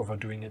totally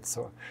overdoing it,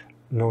 so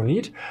no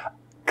need.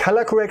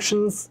 Color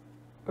corrections,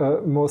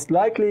 most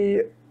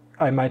likely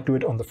I might do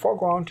it on the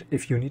foreground.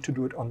 If you need to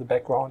do it on the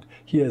background,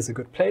 here is a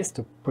good place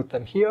to put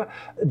them here.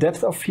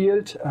 Depth of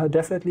field,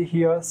 definitely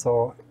here,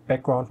 so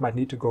background might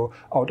need to go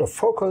out of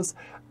focus.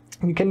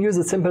 You can use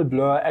a simple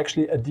blur.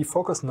 Actually, a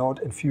defocus node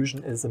in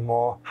Fusion is a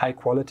more high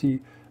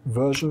quality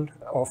version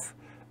of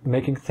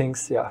making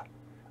things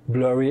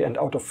blurry and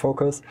out of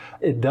focus.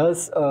 It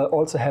does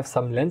also have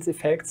some lens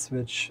effects,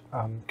 which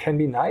can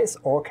be nice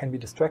or can be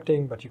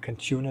distracting, but you can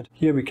tune it.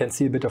 Here we can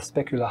see a bit of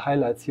specular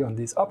highlights here on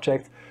these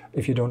objects.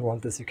 If you don't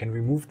want this, you can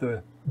remove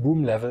the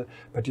boom level,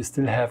 but you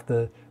still have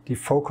the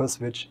defocus,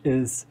 which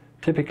is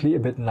typically a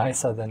bit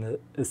nicer than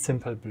a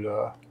simple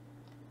blur.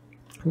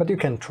 But you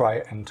can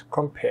try and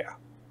compare.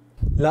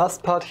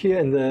 Last part here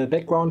in the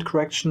background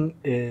correction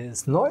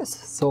is noise.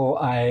 So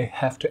I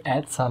have to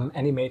add some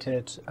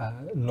animated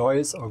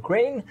noise or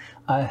grain.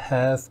 I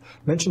have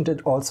mentioned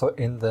it also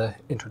in the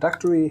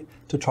introductory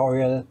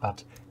tutorial,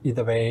 but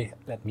either way,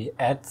 let me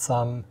add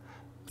some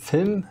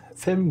film.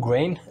 Film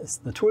grain is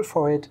the tool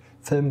for it.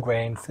 Film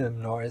grain,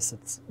 film noise.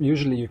 It's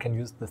usually you can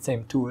use the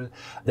same tool.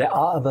 There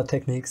are other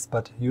techniques,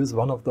 but use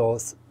one of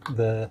those.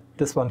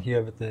 This one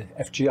here with the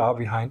FGR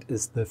behind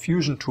is the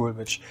Fusion tool,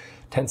 which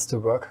tends to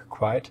work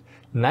quite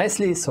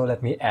nicely. So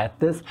let me add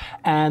this.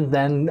 And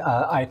then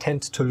I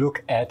tend to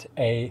look at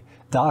a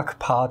dark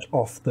part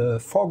of the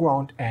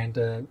foreground and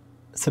a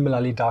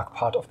similarly dark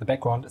part of the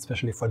background,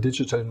 especially for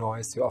digital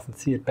noise. You often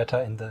see it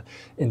better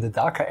in the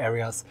darker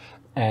areas.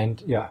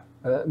 And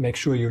make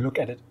sure you look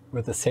at it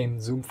with the same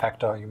zoom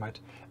factor. You might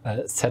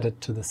set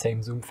it to the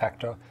same zoom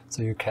factor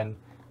so you can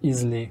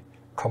easily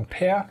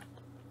compare.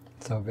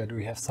 So where do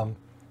we have some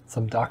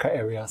darker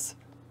areas?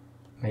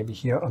 Maybe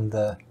here on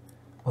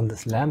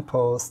this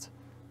lamppost,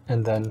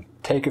 and then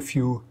take a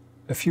few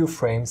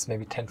frames,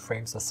 maybe 10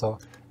 frames or so,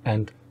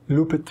 and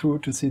loop it through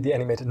to see the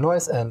animated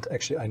noise. And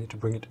actually I need to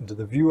bring it into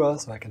the viewer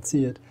so I can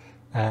see it.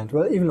 And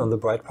well, even on the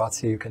bright parts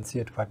here, you can see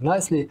it quite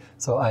nicely.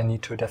 So I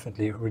need to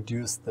definitely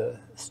reduce the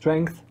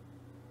strength,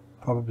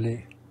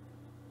 probably.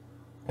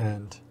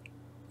 And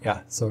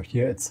so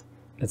here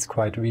it's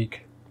quite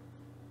weak.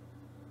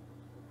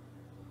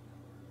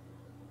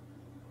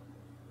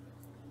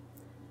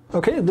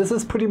 Okay, this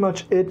is pretty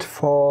much it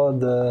for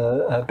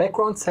the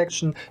background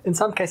section. In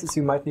some cases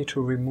you might need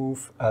to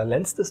remove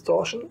lens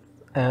distortion.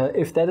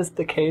 If that is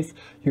the case,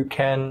 you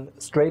can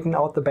straighten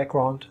out the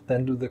background,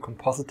 then do the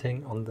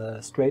compositing on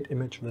the straight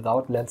image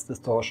without lens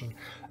distortion,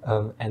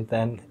 and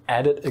then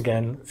add it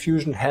again.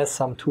 Fusion has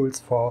some tools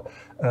for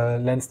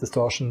lens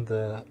distortion,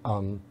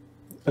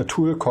 a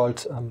tool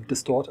called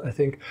Distort, I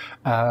think,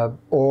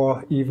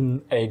 or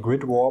even a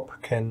grid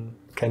warp can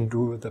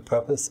do the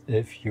purpose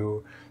if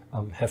you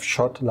have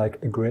shot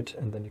like a grid,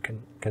 and then you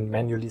can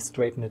manually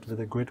straighten it with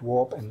a grid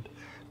warp and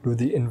do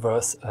the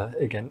inverse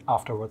again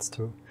afterwards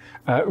to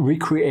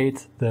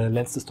recreate the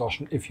lens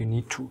distortion if you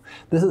need to.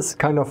 This is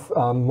kind of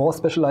a more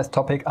specialized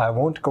topic I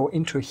won't go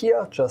into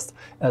here, just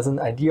as an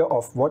idea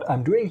of what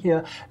I'm doing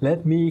here.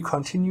 Let me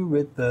continue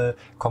with the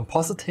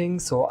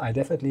compositing. So I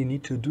definitely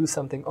need to do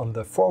something on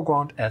the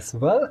foreground as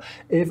well.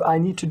 If I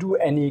need to do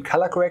any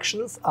color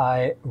corrections,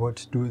 I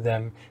would do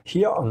them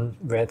here on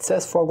where it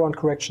says foreground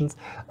corrections.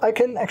 I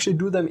can actually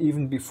do them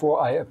even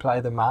before I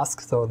apply the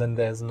mask, so then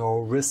there's no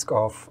risk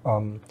of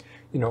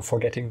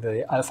forgetting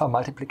the alpha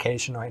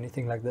multiplication or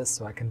anything like this.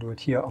 So I can do it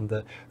here on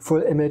the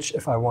full image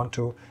if I want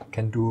to.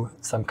 Can do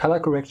some color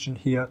correction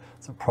here,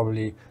 so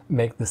probably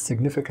make this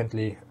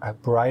significantly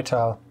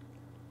brighter.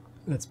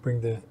 Let's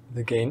bring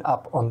the gain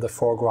up on the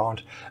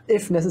foreground.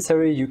 If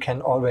necessary, you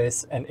can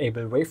always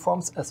enable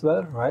waveforms as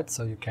well, right?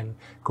 So you can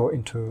go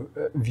into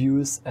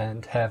views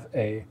and have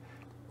a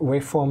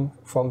waveform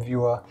from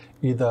viewer,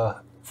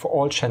 either for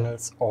all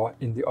channels or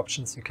in the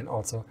options. You can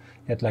also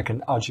get like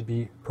an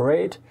RGB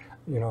parade,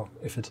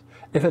 if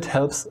it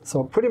helps.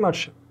 So pretty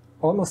much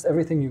almost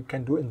everything you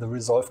can do in the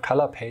Resolve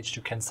color page,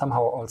 you can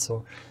somehow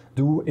also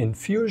do in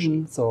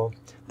Fusion. So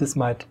this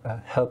might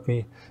help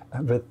me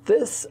with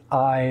this.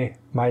 I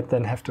might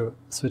then have to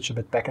switch a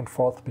bit back and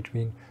forth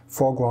between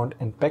foreground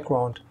and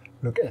background,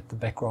 look at the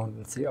background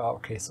and see,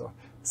 okay, so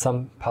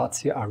some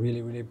parts here are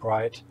really, really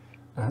bright,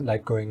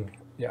 like going,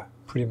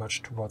 pretty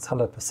much towards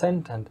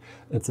 100%, and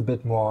it's a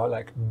bit more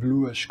like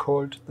bluish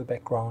cold, the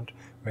background,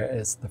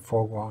 whereas the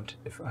foreground,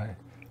 if I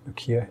look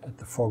here at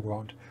the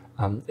foreground,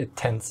 it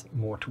tends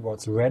more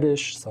towards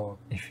reddish. So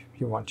if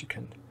you want, you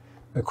can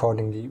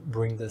accordingly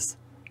bring this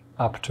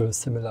up to a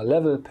similar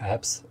level,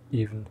 perhaps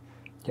even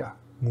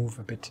move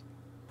a bit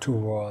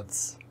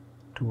towards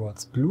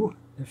blue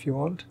if you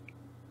want,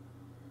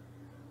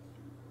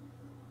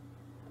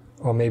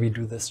 or maybe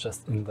do this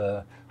just in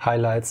the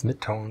highlights,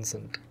 midtones,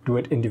 and do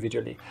it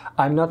individually.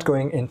 I'm not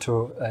going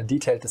into a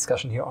detailed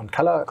discussion here on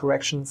color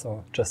correction,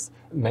 so just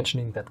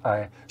mentioning that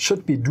I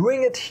should be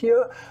doing it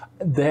here.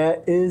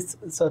 There is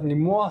certainly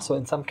more, so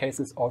in some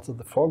cases also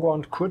the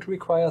foreground could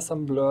require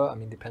some blur. I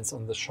mean, depends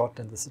on the shot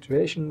and the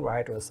situation,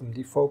 right, or some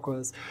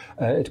defocus.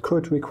 It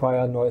could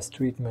require noise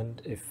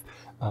treatment. If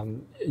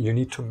you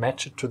need to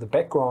match it to the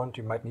background,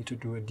 you might need to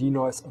do a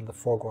denoise on the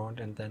foreground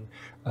and then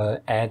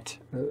add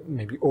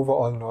maybe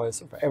overall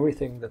noise over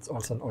everything. That's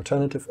also an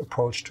alternative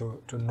approach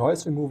to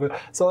noise removal.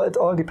 So it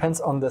all depends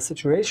on the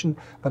situation,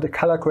 but the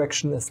color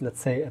correction is,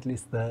 let's say, at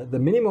least the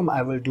minimum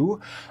I will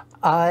do.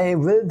 I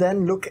will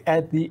then look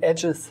at the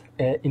edges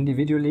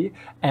individually,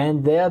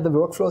 and there the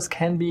workflows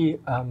can be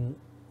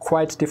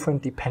quite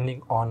different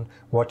depending on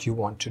what you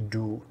want to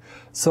do.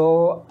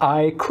 So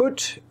I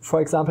could,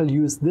 for example,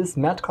 use this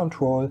matte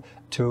control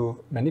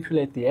to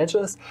manipulate the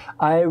edges.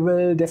 I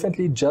will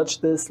definitely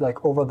judge this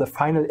like over the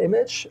final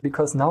image,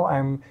 because now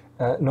I'm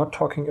not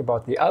talking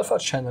about the alpha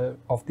channel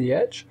of the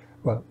edge.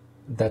 Well,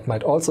 that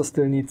might also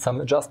still need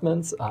some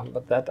adjustments,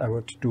 but that I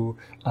would do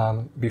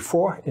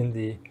before in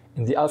the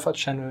alpha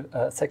channel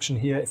section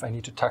here, if I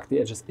need to tuck the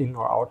edges in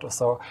or out or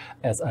so,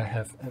 as I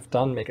have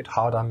done, make it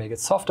harder, make it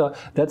softer.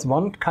 That's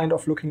one kind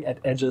of looking at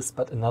edges,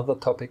 but another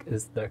topic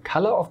is the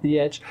color of the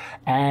edge.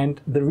 And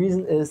the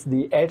reason is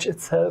the edge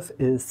itself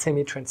is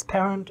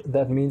semi-transparent.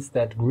 That means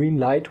that green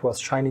light was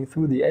shining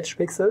through the edge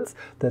pixels.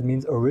 That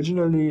means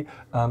originally,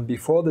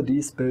 before the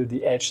Despill,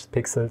 the edge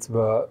pixels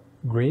were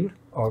green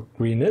or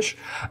greenish.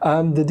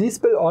 The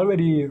Despill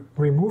already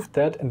removed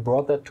that and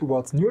brought that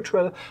towards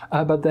neutral,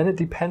 but then it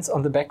depends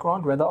on the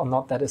background whether or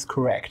not that is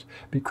correct,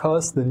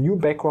 because the new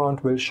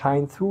background will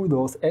shine through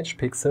those edge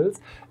pixels,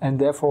 and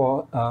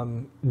therefore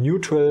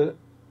neutral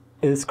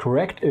is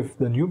correct if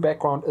the new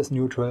background is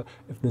neutral.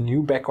 If the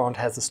new background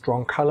has a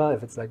strong color,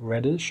 if it's like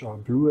reddish or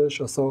bluish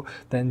or so,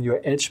 then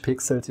your edge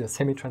pixels, your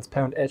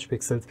semi-transparent edge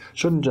pixels,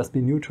 shouldn't just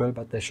be neutral,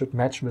 but they should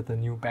match with the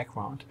new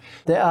background.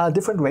 There are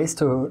different ways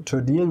to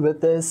deal with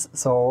this.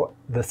 So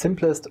the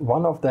simplest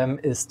one of them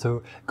is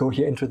to go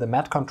here into the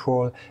matte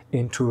control,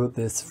 into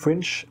this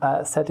fringe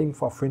setting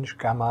for fringe,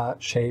 gamma,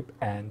 shape,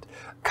 and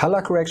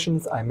color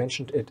corrections. I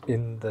mentioned it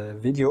in the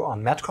video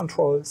on matte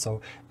control,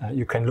 so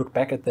you can look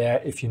back at there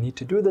if you need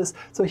to do this.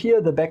 So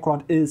here the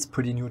background is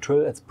pretty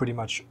neutral, it's pretty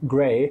much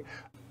gray.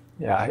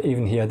 Yeah,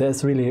 even here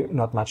there's really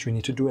not much we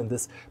need to do in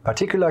this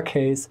particular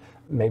case.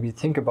 Maybe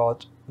think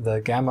about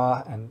the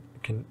gamma and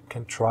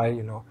can try,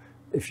 you know,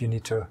 if you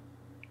need to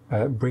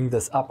bring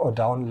this up or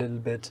down a little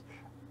bit.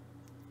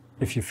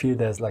 If you feel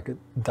there's like a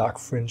dark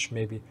fringe,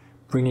 maybe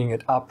bringing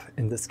it up,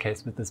 in this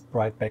case with this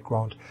bright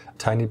background, a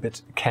tiny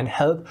bit can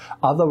help.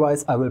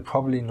 Otherwise, I will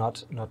probably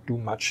not do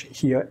much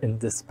here in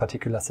this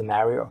particular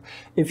scenario.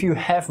 If you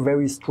have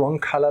very strong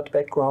colored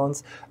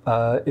backgrounds,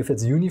 if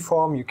it's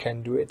uniform, you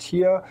can do it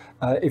here.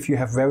 If you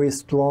have very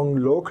strong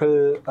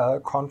local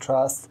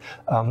contrasts,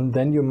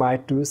 then you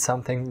might do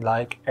something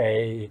like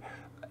a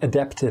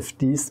adaptive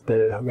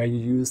Despill, where you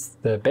use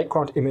the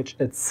background image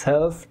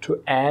itself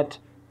to add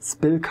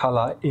spill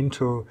color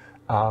into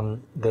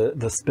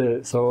the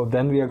spill. So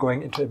then we are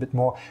going into a bit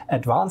more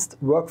advanced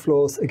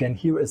workflows. Again,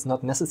 here is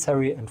not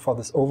necessary, and for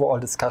this overall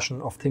discussion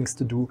of things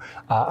to do,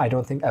 I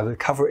don't think I will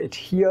cover it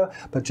here,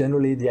 but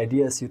generally the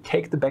idea is you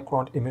take the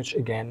background image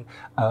again,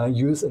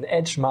 use an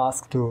edge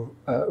mask to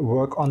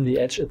work on the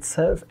edge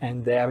itself,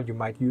 and there you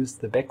might use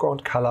the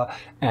background color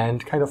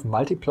and kind of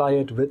multiply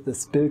it with the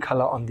spill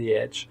color on the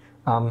edge.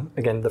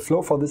 Again, the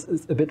flow for this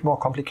is a bit more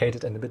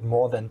complicated and a bit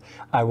more than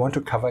I want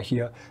to cover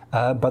here,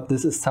 but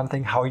this is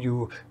something how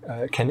you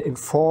can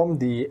inform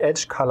the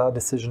edge color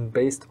decision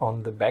based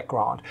on the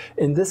background.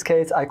 In this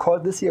case, I call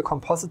this here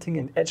compositing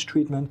and edge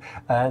treatment,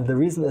 and the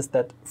reason is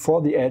that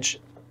for the edge,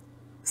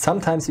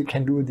 sometimes you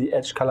can do the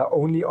edge color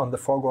only on the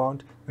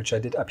foreground, which I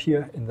did up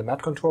here in the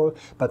matte control,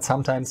 but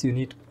sometimes you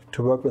need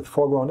to work with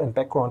foreground and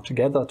background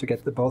together to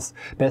get the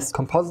best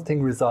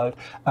compositing result.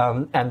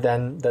 And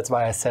then that's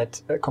why I said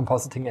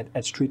compositing and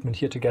edge treatment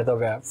here together,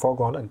 where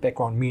foreground and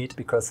background meet,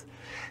 because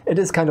it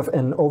is kind of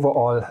an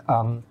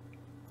overall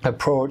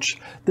approach.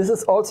 This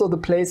is also the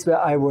place where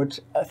I would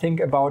think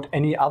about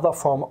any other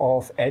form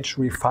of edge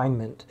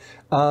refinement.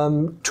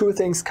 Two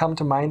things come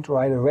to mind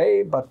right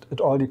away, but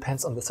it all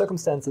depends on the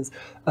circumstances.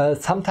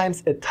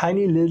 Sometimes a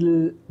tiny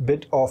little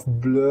bit of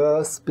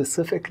blur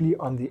specifically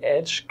on the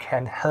edge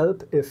can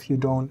help if you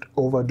don't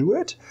overdo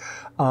it.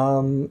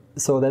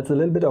 So that's a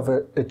little bit of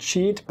a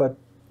cheat, but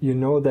you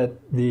know that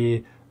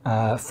the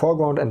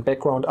foreground and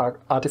background are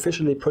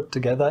artificially put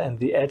together, and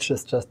the edge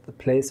is just the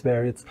place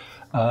where it's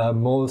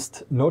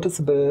most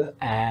noticeable,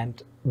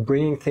 and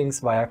bringing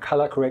things via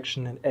color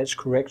correction and edge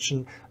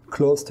correction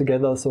close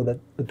together so that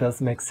it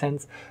does make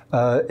sense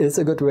is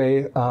a good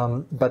way.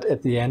 But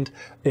at the end,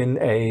 in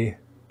a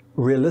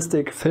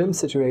realistic film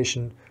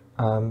situation,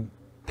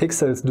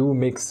 pixels do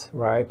mix,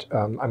 right?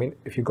 I mean,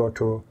 if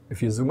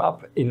you zoom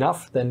up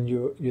enough, then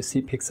you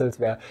see pixels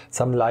where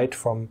some light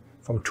from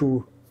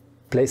two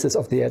places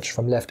of the edge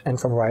from left and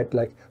from right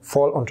like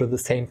fall onto the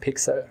same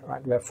pixel,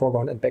 right? Where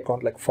foreground and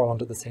background like fall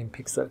onto the same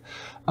pixel.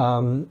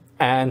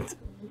 And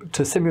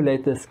to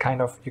simulate this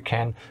kind of, you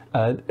can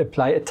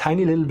apply a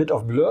tiny little bit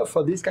of blur.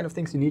 For these kind of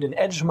things, you need an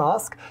edge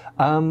mask.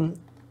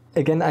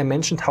 Again, I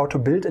mentioned how to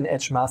build an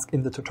edge mask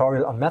in the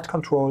tutorial on matte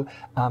control.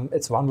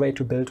 It's one way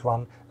to build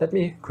one. Let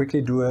me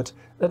quickly do it.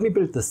 Let me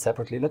build this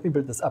separately. Let me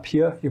build this up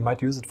here. You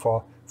might use it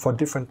for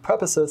different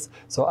purposes.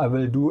 So I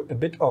will do a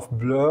bit of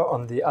blur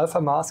on the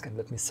alpha mask, and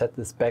let me set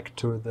this back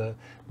to the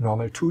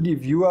normal 2D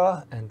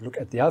viewer and look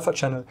at the alpha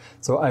channel.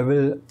 So I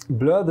will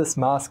blur this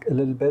mask a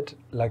little bit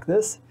like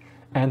this.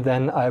 And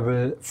then I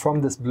will,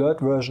 from this blurred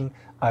version,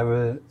 I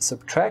will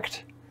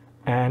subtract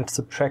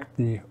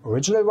the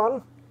original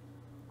one.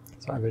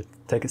 So I will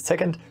take a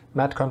second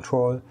matte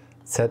control,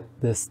 set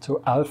this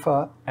to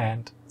alpha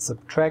and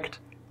subtract,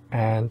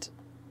 and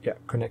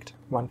connect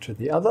one to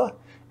the other.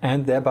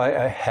 And thereby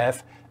I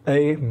have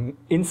a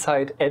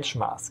inside edge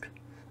mask.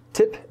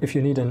 Tip, if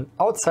you need an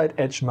outside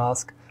edge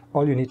mask,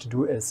 all you need to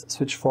do is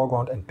switch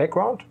foreground and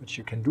background, which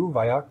you can do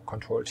via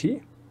Ctrl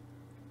T.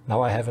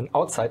 Now I have an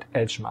outside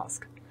edge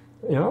mask.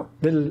 You know,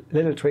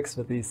 little tricks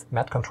with these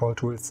matte control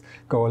tools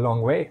go a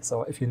long way.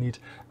 So if you need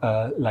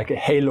like a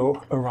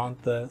halo around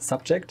the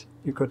subject,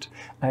 you could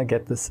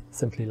get this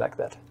simply like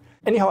that.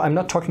 Anyhow, I'm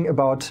not talking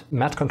about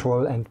matte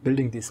control and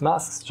building these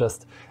masks,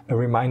 just a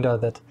reminder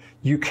that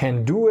you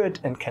can do it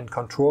and can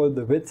control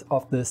the width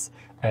of this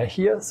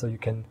here. So you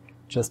can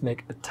just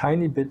make a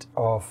tiny bit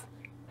of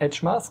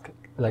edge mask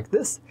like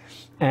this.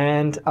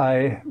 And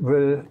I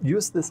will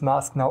use this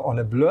mask now on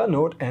a blur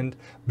node and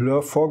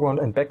blur foreground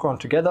and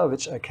background together,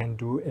 which I can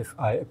do if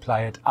I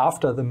apply it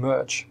after the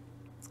merge.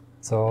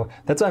 So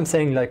that's why I'm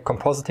saying like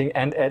compositing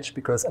and edge,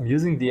 because I'm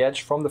using the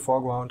edge from the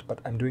foreground, but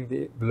I'm doing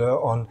the blur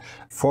on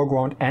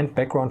foreground and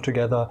background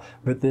together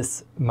with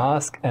this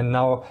mask. And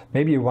now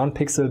maybe a 1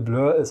 pixel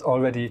blur is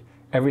already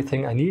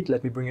everything I need.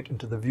 Let me bring it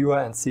into the viewer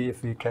and see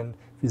if we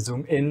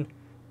zoom in.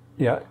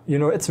 Yeah, you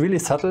know, it's really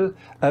subtle.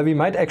 We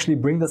might actually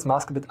bring this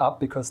mask a bit up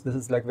because this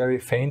is like very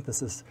faint.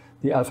 This is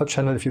the alpha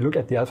channel. If you look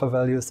at the alpha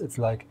values, it's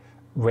like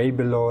way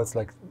below. It's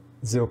like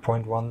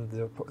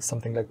 0.1,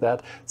 something like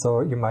that. So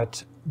you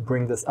might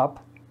bring this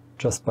up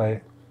just by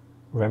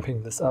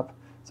ramping this up.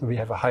 So we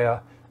have a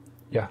higher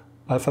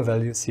alpha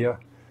values here,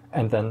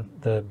 and then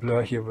the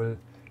blur here will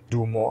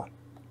do more.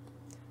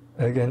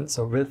 Again,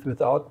 so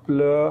without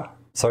blur,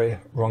 sorry,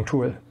 wrong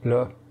tool,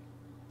 blur.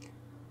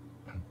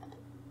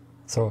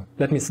 So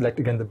let me select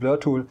again the blur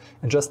tool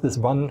and just this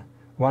one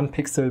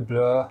pixel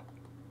blur.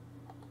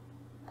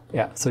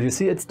 Yeah, so you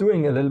see it's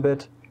doing a little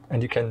bit,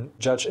 and you can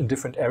judge in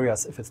different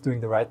areas if it's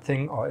doing the right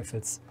thing or if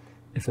it's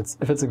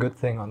a good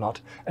thing or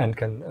not, and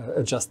can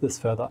adjust this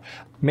further.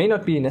 May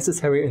not be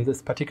necessary in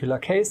this particular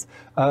case,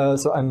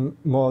 so I'm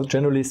more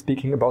generally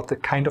speaking about the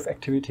kind of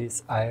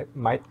activities I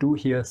might do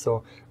here.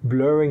 So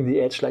blurring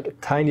the edge like a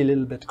tiny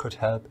little bit could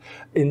help.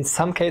 In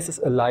some cases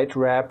a light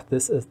wrap.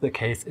 This is the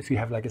case if you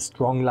have like a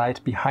strong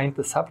light behind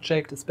the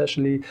subject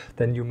especially,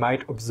 then you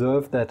might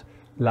observe that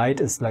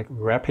light is like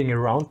wrapping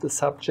around the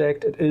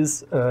subject. It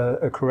is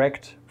a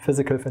correct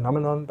physical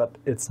phenomenon, but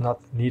it's not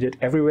needed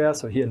everywhere.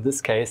 So here in this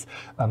case,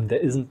 there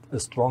isn't a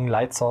strong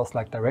light source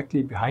like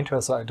directly behind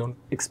her, so I don't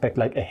expect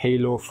like a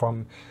halo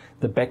from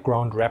the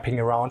background wrapping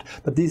around.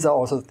 But these are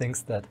also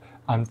things that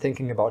I'm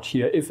thinking about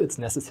here. If it's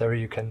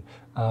necessary, you can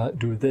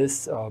do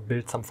this,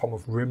 build some form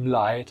of rim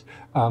light,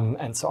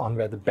 and so on,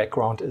 where the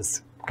background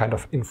is kind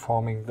of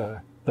informing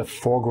the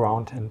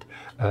foreground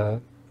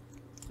and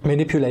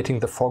manipulating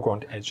the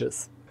foreground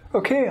edges.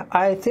 Okay,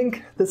 I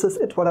think this is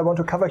it what I want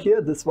to cover here.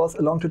 This was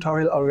a long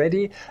tutorial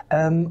already.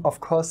 Of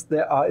course,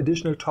 there are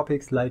additional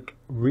topics like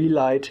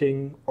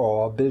relighting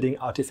or building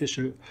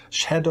artificial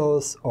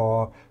shadows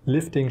or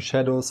lifting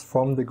shadows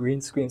from the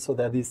green screen. So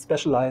there are these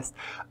specialized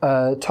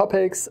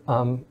topics.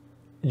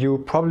 You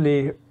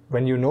probably,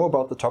 when you know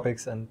about the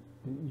topics and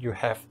you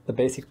have the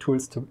basic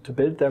tools to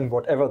build them,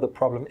 whatever the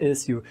problem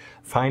is, you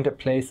find a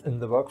place in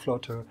the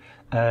workflow to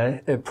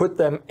put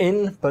them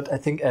in. But I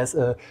think as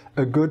a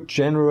good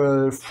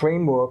general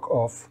framework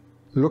of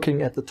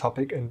looking at the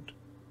topic and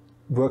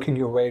working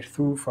your way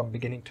through from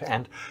beginning to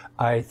end,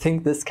 I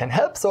think this can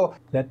help. So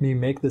let me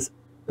make this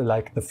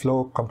like the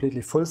flow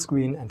completely full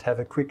screen and have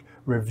a quick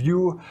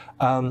review,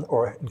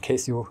 or in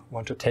case you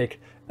want to take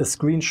a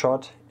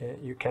screenshot,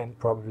 you can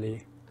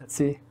probably, let's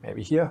see,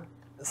 maybe here,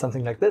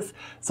 something like this.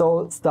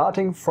 So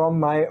starting from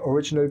my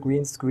original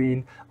green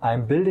screen,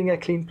 I'm building a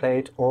clean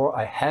plate, or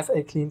I have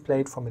a clean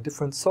plate from a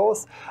different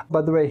source.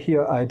 By the way,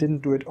 here I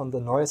didn't do it on the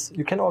noise.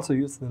 You can also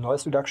use the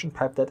noise reduction,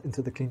 pipe that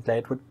into the clean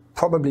plate, would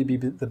probably be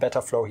the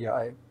better flow here.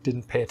 I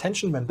didn't pay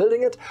attention when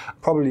building it.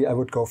 Probably I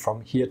would go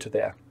from here to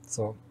there.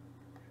 So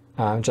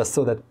just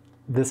so that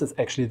this is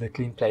actually the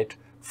clean plate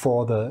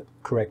for the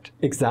correct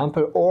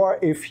example. Or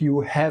if you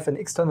have an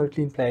external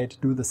clean plate,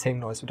 do the same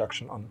noise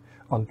reduction on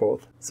on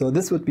both. So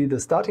this would be the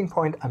starting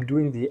point. I'm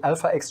doing the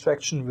alpha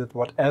extraction with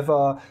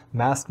whatever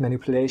mask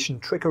manipulation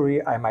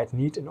trickery I might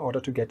need in order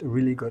to get a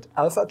really good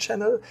alpha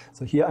channel.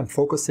 So here I'm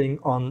focusing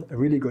on a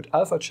really good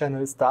alpha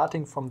channel,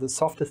 starting from the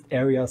softest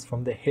areas,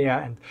 from the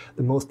hair and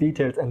the most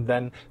details, and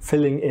then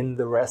filling in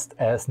the rest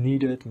as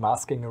needed,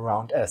 masking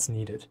around as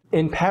needed.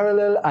 In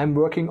parallel, I'm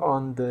working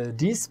on the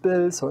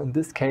Despill. So in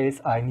this case,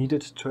 I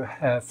needed to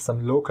have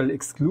some local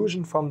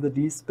exclusion from the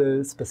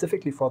Despill,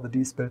 specifically for the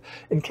Despill.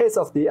 In case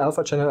of the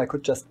alpha channel, I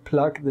could just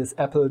plug this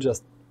apple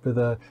just with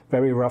a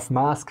very rough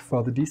mask.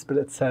 For the Despill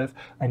itself,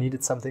 I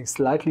needed something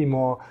slightly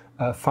more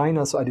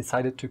finer, so I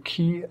decided to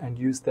key and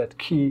use that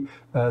key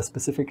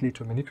specifically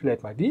to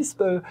manipulate my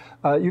Despill.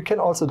 You can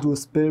also do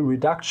spill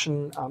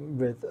reduction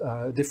with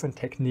different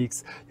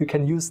techniques. You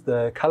can use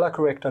the color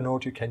corrector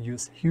node, you can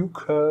use hue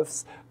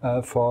curves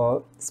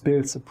for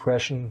spill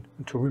suppression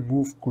to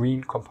remove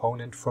green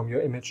component from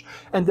your image,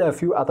 and there are a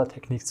few other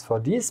techniques for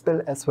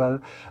Despill as well.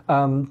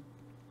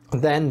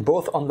 Then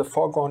both on the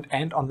foreground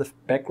and on the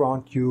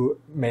background,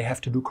 you may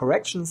have to do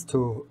corrections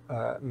to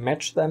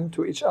match them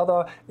to each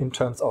other in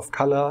terms of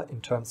color, in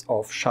terms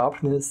of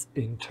sharpness,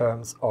 in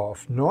terms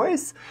of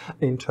noise,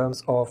 in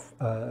terms of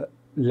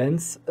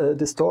lens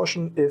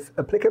distortion if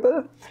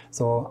applicable.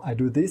 So I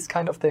do these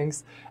kind of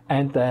things,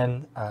 and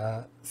then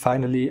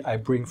finally I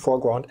bring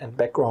foreground and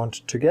background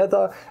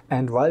together,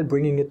 and while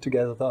bringing it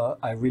together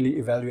I really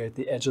evaluate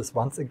the edges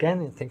once again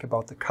and think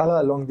about the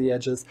color along the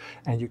edges.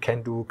 And you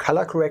can do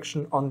color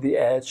correction on the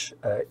edge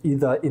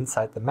either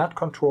inside the matte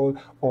control,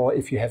 or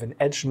if you have an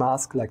edge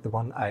mask like the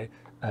one I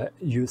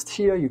used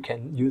here, you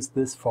can use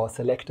this for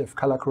selective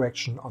color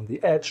correction on the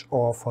edge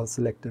or for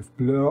selective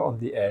blur on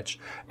the edge,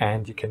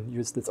 and you can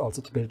use this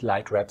also to build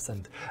light wraps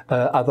and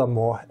other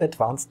more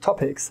advanced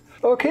topics.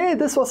 Okay,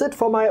 this was it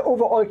for my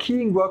overall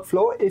keying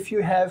workflow. If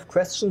you have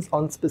questions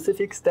on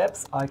specific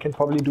steps, I can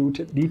probably do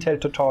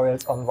detailed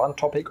tutorials on one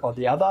topic or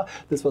the other.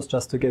 This was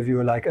just to give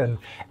you like an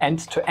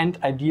end-to-end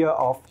idea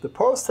of the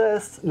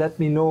process. Let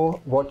me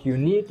know what you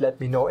need, let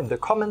me know in the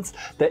comments.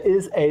 There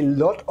is a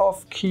lot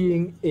of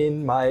keying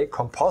in my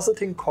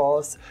compositing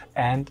course,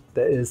 and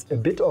there is a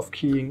bit of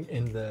keying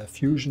in the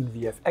Fusion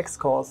VFX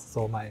course.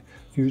 So my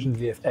Fusion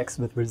VFX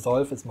with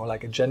Resolve is more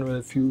like a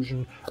general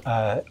Fusion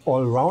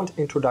all-round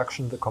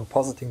introduction. The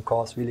compositing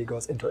course really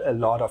goes into a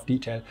lot of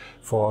detail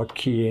for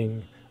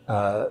keying,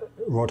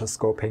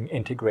 rotoscoping,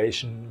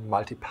 integration,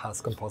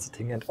 multipass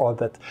compositing, and all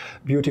that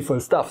beautiful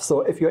stuff.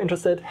 So if you're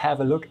interested,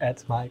 have a look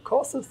at my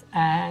courses,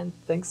 and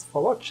thanks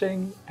for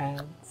watching,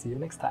 and see you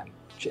next time.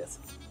 Cheers.